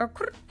 Or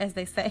as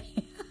they say.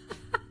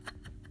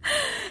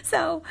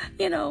 So,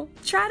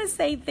 try to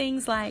say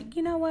things like,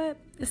 you know what?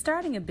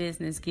 Starting a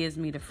business gives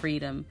me the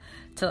freedom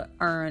to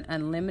earn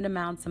unlimited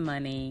amounts of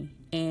money,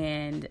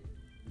 and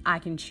I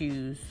can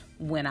choose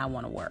when I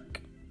want to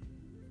work.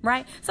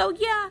 Right? So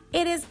yeah,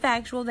 it is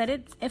factual that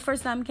for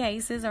some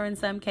cases, or in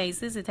some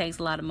cases, it takes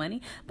a lot of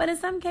money, but in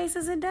some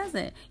cases it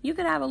doesn't. You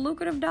could have a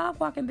lucrative dog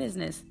walking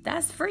business.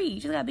 That's free. You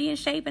just gotta be in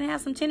shape and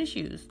have some tennis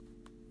shoes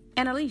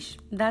and a leash.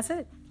 That's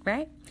it.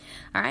 Right?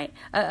 All right.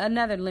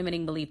 Another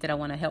limiting belief that I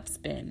want to help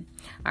spin.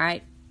 All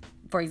right.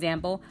 For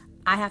example,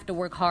 I have to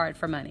work hard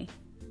for money.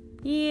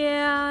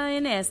 Yeah,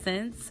 in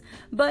essence,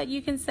 but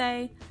you can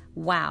say,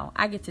 wow,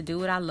 I get to do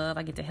what I love.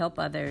 I get to help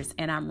others,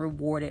 and I'm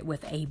rewarded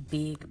with a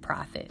big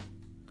profit.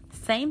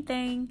 Same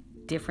thing,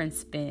 different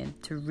spin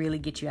to really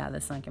get you out of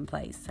the sunken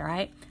place. All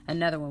right.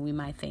 Another one we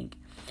might think,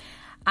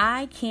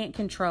 I can't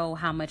control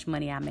how much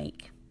money I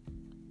make.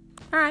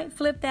 All right.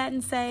 Flip that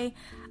and say,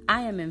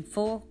 I am in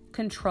full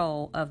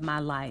control of my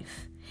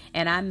life,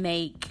 and I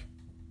make,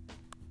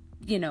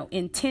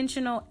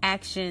 intentional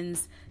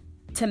actions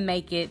to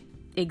make it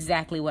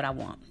exactly what I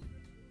want.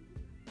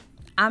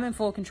 I'm in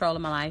full control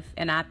of my life,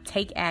 and I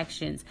take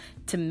actions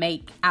to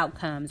make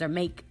outcomes or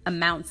make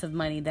amounts of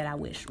money that I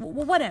wish.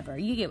 Whatever.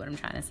 You get what I'm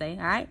trying to say.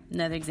 All right.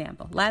 Another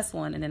example. Last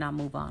one, and then I'll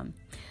move on.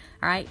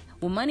 All right.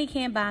 Well, money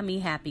can't buy me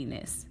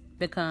happiness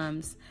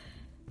becomes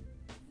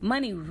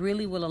money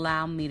really will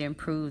allow me to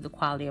improve the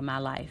quality of my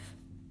life.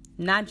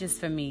 Not just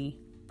for me,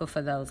 but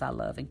for those I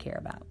love and care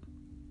about.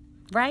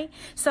 Right?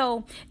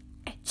 So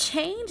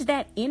change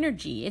that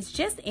energy. It's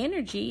just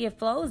energy. It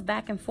flows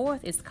back and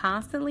forth. It's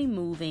constantly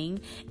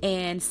moving,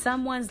 and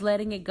someone's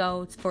letting it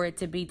go for it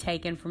to be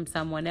taken from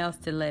someone else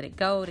to let it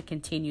go, to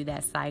continue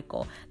that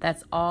cycle.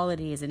 That's all it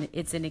is. And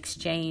it's an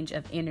exchange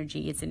of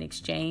energy. It's an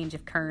exchange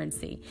of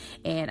currency.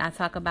 And I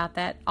talk about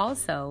that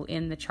also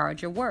in the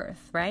Charge Your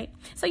Worth, right?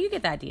 So you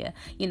get the idea.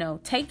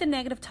 Take the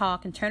negative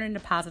talk and turn it into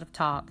positive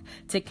talk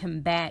to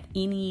combat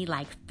any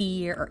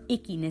fear or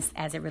ickiness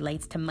as it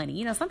relates to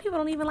money. Some people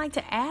don't even like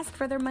to ask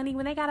for their money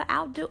when they got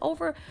to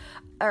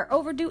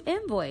overdue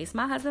invoice.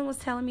 My husband was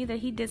telling me that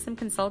he did some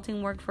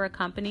consulting work for a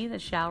company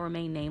that shall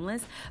remain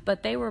nameless,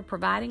 but they were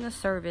providing a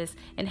service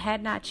and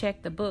had not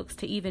checked the books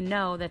to even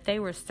know that they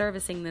were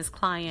servicing this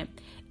client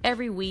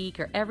every week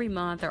or every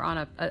month or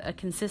on a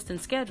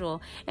consistent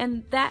schedule.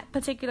 And that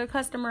particular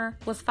customer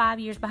was 5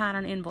 years behind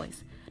on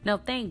invoice. Now,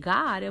 thank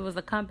God it was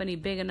a company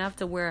big enough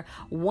to where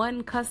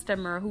one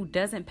customer who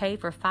doesn't pay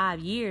for 5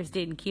 years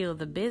didn't kill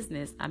the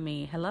business. I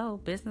mean, hello,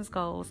 business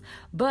goals.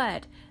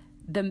 But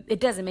it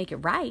doesn't make it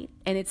right,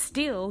 and it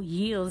still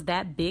yields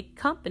that big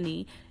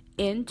company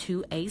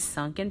into a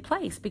sunken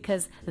place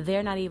because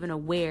they're not even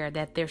aware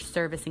that they're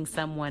servicing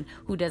someone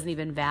who doesn't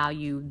even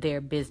value their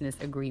business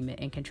agreement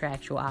and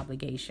contractual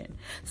obligation.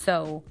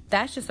 So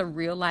that's just a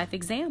real life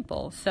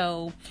example.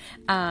 So,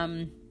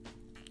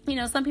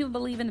 some people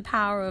believe in the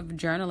power of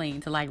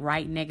journaling to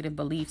write negative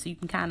beliefs so you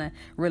can kind of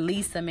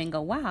release them and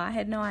go, wow, I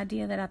had no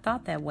idea that I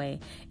thought that way.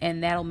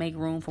 And that'll make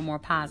room for more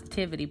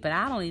positivity. But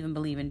I don't even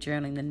believe in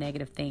journaling the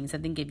negative things. I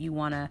think if you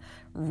want to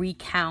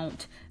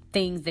recount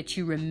things that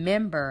you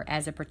remember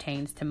as it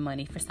pertains to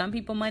money. For some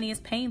people, money is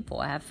painful.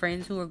 I have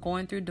friends who are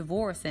going through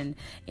divorce, and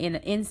in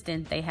an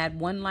instant, they had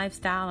one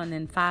lifestyle, and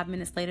then 5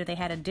 minutes later, they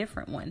had a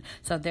different one.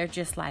 So they're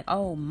just like,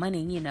 oh,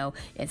 money,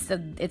 it's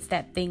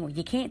that thing where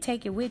you can't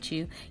take it with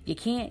you. You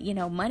can't,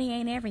 money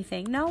ain't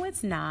everything. No,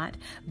 it's not.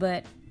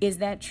 But is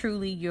that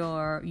truly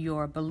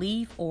your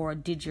belief, or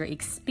did your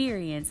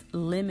experience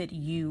limit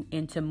you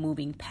into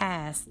moving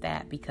past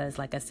that? Because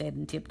like I said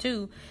in tip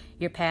 2,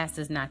 your past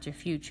is not your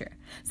future.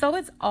 So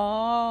it's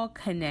all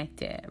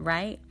connected,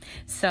 right?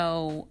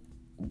 So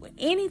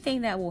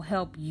anything that will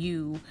help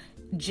you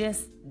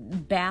just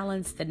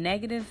balance the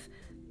negative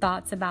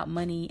thoughts about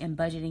money and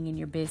budgeting in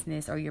your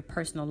business or your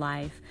personal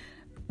life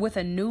with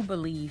a new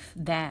belief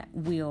that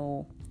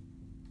will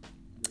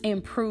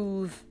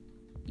improve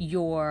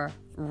your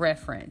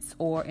reference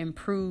or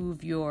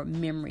improve your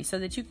memory so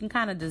that you can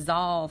kind of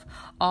dissolve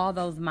all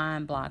those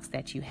mind blocks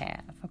that you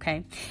have.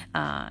 Okay.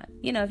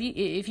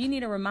 If you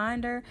need a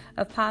reminder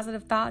of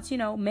positive thoughts,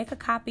 make a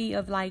copy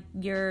of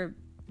your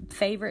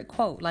favorite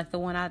quote, like the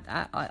one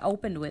I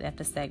opened with at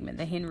the segment,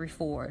 the Henry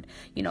Ford.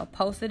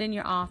 Post it in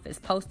your office,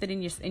 post it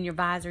in your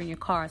visor in your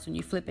car, so when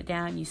you flip it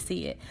down, you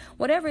see it.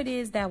 Whatever it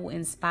is that will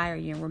inspire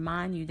you and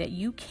remind you that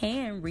you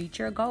can reach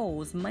your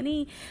goals.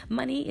 Money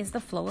is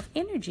the flow of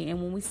energy,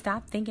 and when we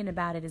stop thinking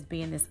about it as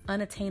being this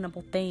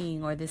unattainable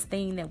thing or this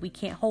thing that we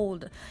can't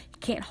hold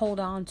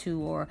on to,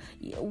 or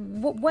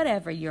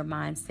whatever your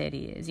mindset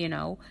is,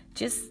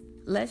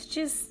 let's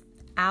just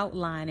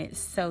outline it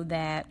so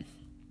that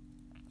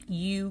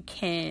you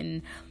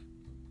can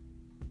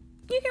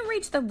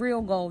reach the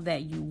real goal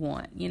that you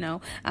want.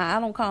 I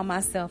don't call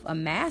myself a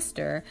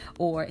master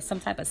or some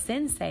type of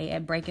sensei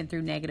at breaking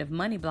through negative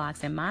money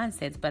blocks and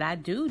mindsets, but I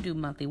do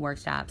monthly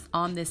workshops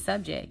on this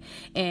subject.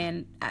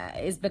 And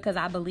it's because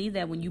I believe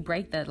that when you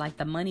break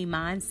the money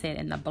mindset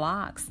and the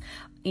blocks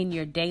in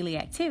your daily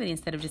activity,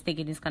 instead of just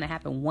thinking it's going to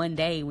happen one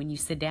day when you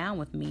sit down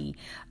with me,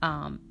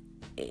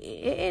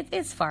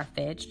 it's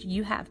far-fetched.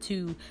 You have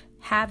to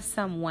have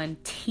someone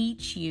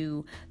teach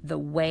you the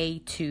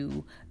way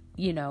to,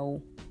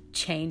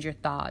 change your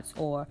thoughts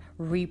or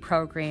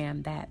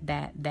reprogram that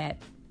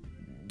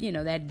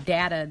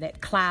data,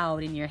 that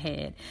cloud in your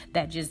head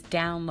that just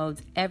downloads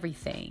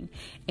everything.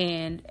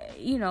 And,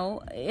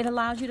 it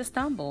allows you to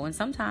stumble and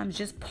sometimes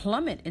just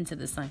plummet into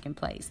the sunken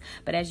place.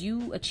 But as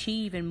you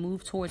achieve and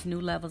move towards new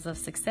levels of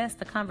success,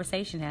 the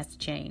conversation has to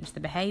change. The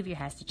behavior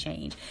has to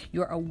change.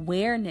 Your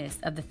awareness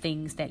of the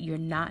things that you're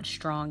not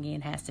strong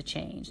in has to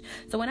change.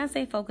 So when I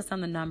say focus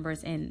on the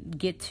numbers and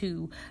get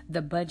to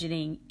the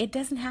budgeting, it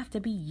doesn't have to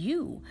be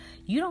you.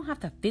 You don't have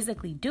to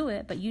physically do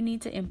it, but you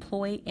need to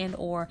employ and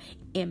or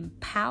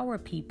empower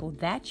people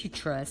that you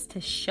trust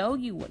to show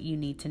you what you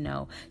need to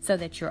know so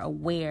that you're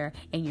aware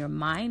and you're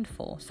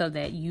mindful, so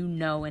that you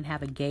know and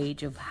have a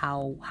gauge of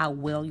how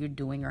well you're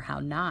doing or how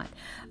not,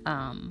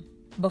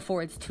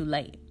 before it's too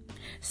late.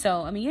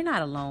 So, I mean, you're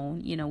not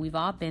alone. We've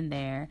all been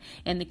there.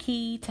 And the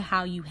key to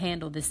how you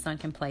handle this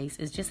sunken place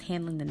is just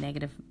handling the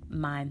negative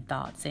mind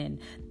thoughts and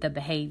the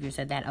behaviors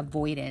of that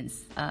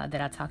avoidance that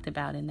I talked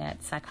about in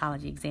that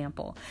psychology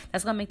example.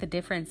 That's going to make the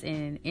difference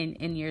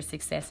in your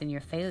success and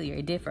your failure.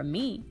 It did for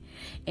me.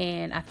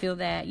 And I feel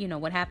that,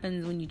 what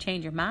happens when you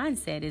change your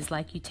mindset is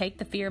like you take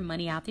the fear of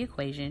money out the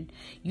equation.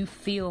 You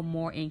feel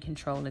more in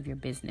control of your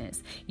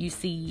business. You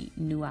see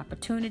new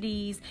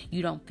opportunities.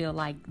 You don't feel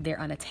like they're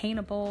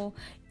unattainable.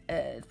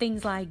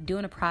 Things like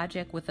doing a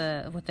project with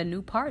a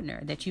new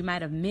partner that you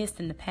might have missed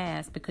in the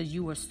past because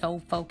you were so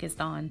focused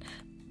on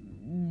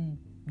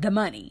the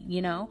money,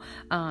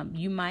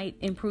 you might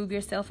improve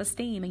your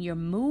self-esteem and your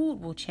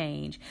mood will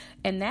change.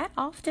 And that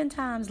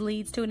oftentimes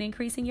leads to an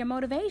increase in your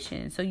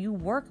motivation. So you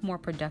work more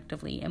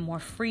productively and more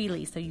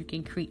freely so you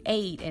can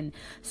create and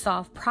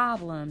solve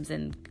problems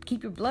and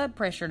keep your blood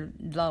pressure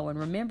low and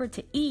remember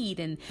to eat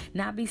and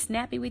not be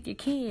snappy with your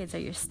kids or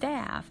your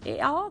staff.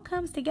 It all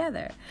comes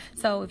together.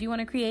 So if you want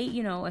to create,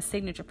 a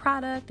signature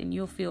product and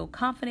you'll feel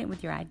confident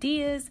with your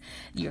ideas,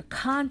 your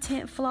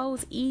content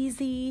flows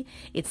easy,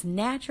 it's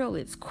natural,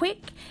 it's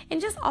quick.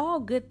 And just all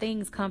good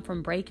things come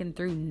from breaking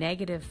through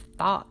negative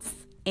thoughts,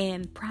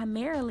 and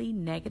primarily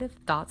negative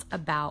thoughts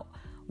about,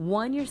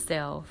 1,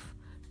 yourself,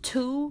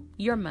 2,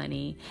 your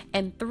money,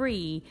 and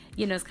 3,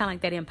 it's kind of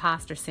like that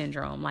imposter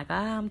syndrome. Like,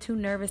 I'm too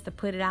nervous to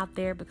put it out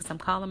there because I'm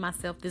calling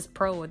myself this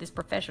pro or this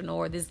professional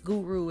or this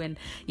guru. And,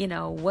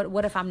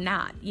 what if I'm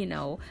not?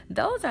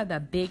 Those are the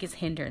biggest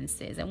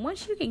hindrances. And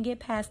once you can get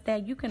past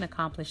that, you can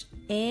accomplish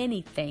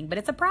anything. But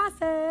it's a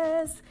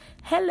process.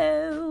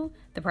 Hello.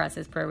 The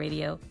Process Pro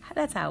Radio.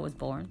 That's how I was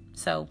born.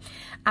 So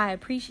I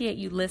appreciate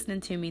you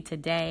listening to me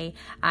today.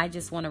 I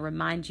just want to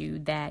remind you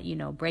that,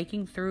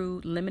 breaking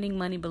through limiting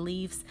money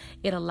beliefs,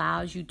 it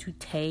allows you to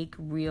take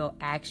real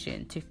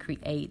action to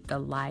create the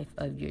life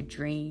of your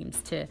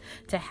dreams, to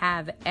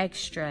have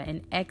extra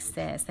and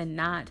excess and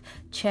not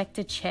check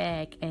to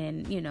check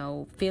and,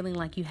 feeling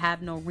like you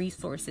have no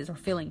resources or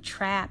feeling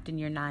trapped in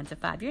your 9 to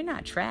 5. You're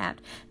not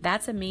trapped.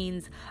 That's a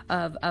means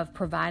of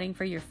providing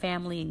for your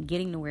family and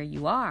getting to where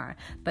you are.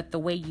 But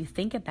the way you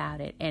think about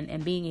it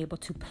and being able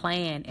to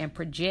plan and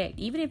project,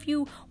 even if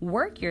you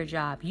work your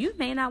job, you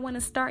may not want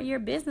to start your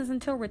business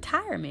until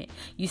retirement.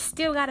 You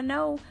still got to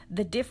know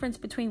the difference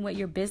between what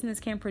your business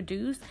can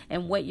produce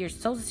and what your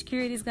Social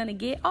Security is going to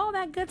get, all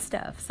that good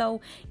stuff.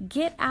 So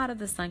get out of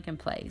the sunken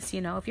place.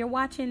 If you're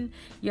watching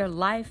your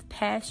life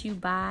pass you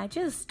by,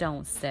 just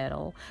don't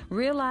settle.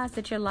 Realize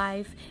that your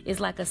life is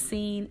like a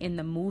scene in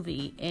the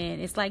movie, and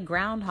it's like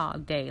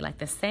Groundhog Day. Like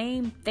the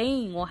same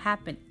thing will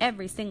happen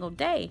every single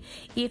day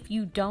if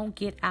you don't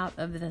get out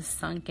of the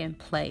sunken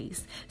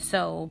place.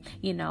 So,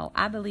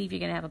 I believe you're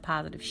going to have a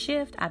positive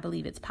shift. I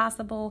believe it's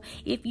possible.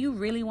 If you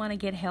really want to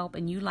get help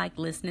and you like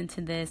listening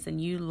to this and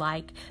you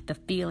like the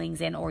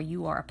feelings or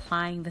you are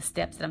applying the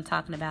steps that I'm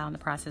talking about on the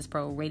Process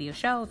Pro Radio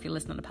Show, if you're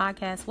listening on the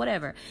podcast,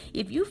 whatever,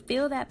 if you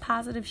feel that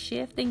positive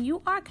shift, then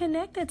you are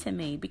connected to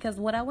me because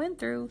what I went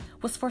through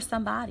was for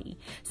somebody.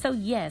 So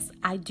yes,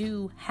 I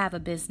do have a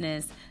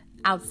business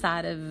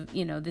outside of,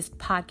 this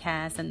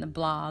podcast and the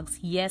blogs.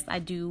 Yes, I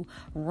do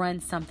run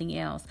something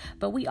else,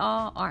 but we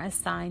all are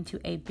assigned to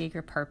a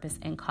bigger purpose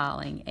and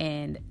calling.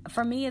 And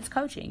for me, it's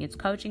coaching. It's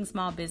coaching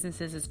small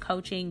businesses. It's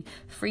coaching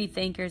free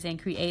thinkers and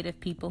creative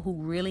people who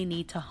really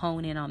need to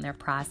hone in on their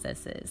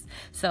processes.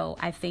 So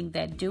I think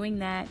that doing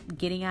that,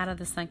 getting out of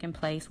the sunken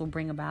place will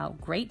bring about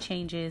great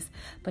changes,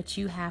 but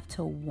you have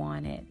to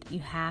want it. You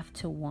have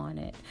to want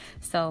it.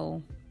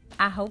 So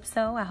I hope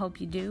so. I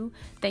hope you do.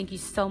 Thank you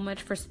so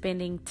much for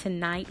spending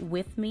tonight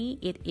with me.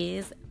 It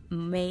is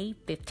May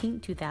 15,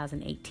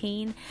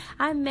 2018.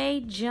 I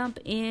may jump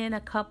in a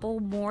couple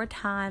more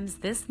times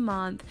this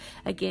month.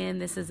 Again,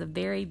 this is a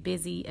very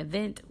busy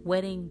event,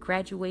 wedding,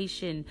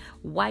 graduation,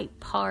 white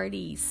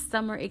party,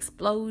 summer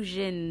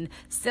explosion,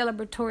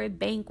 celebratory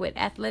banquet,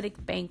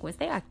 athletic banquets.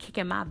 They are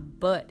kicking my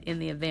butt in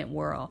the event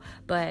world.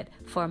 But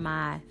for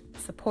my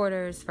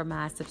supporters, for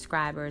my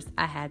subscribers,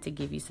 I had to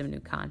give you some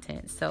new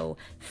content. So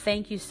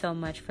thank you so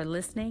much for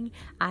listening.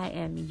 I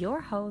am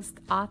your host,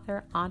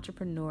 author,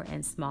 entrepreneur,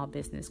 and small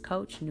business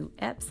coach, New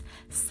Epps,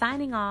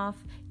 signing off.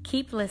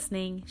 Keep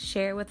listening,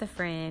 share it with a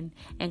friend,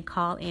 and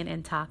call in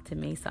and talk to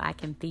me so I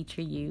can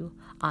feature you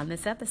on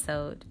this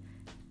episode.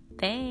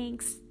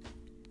 Thanks.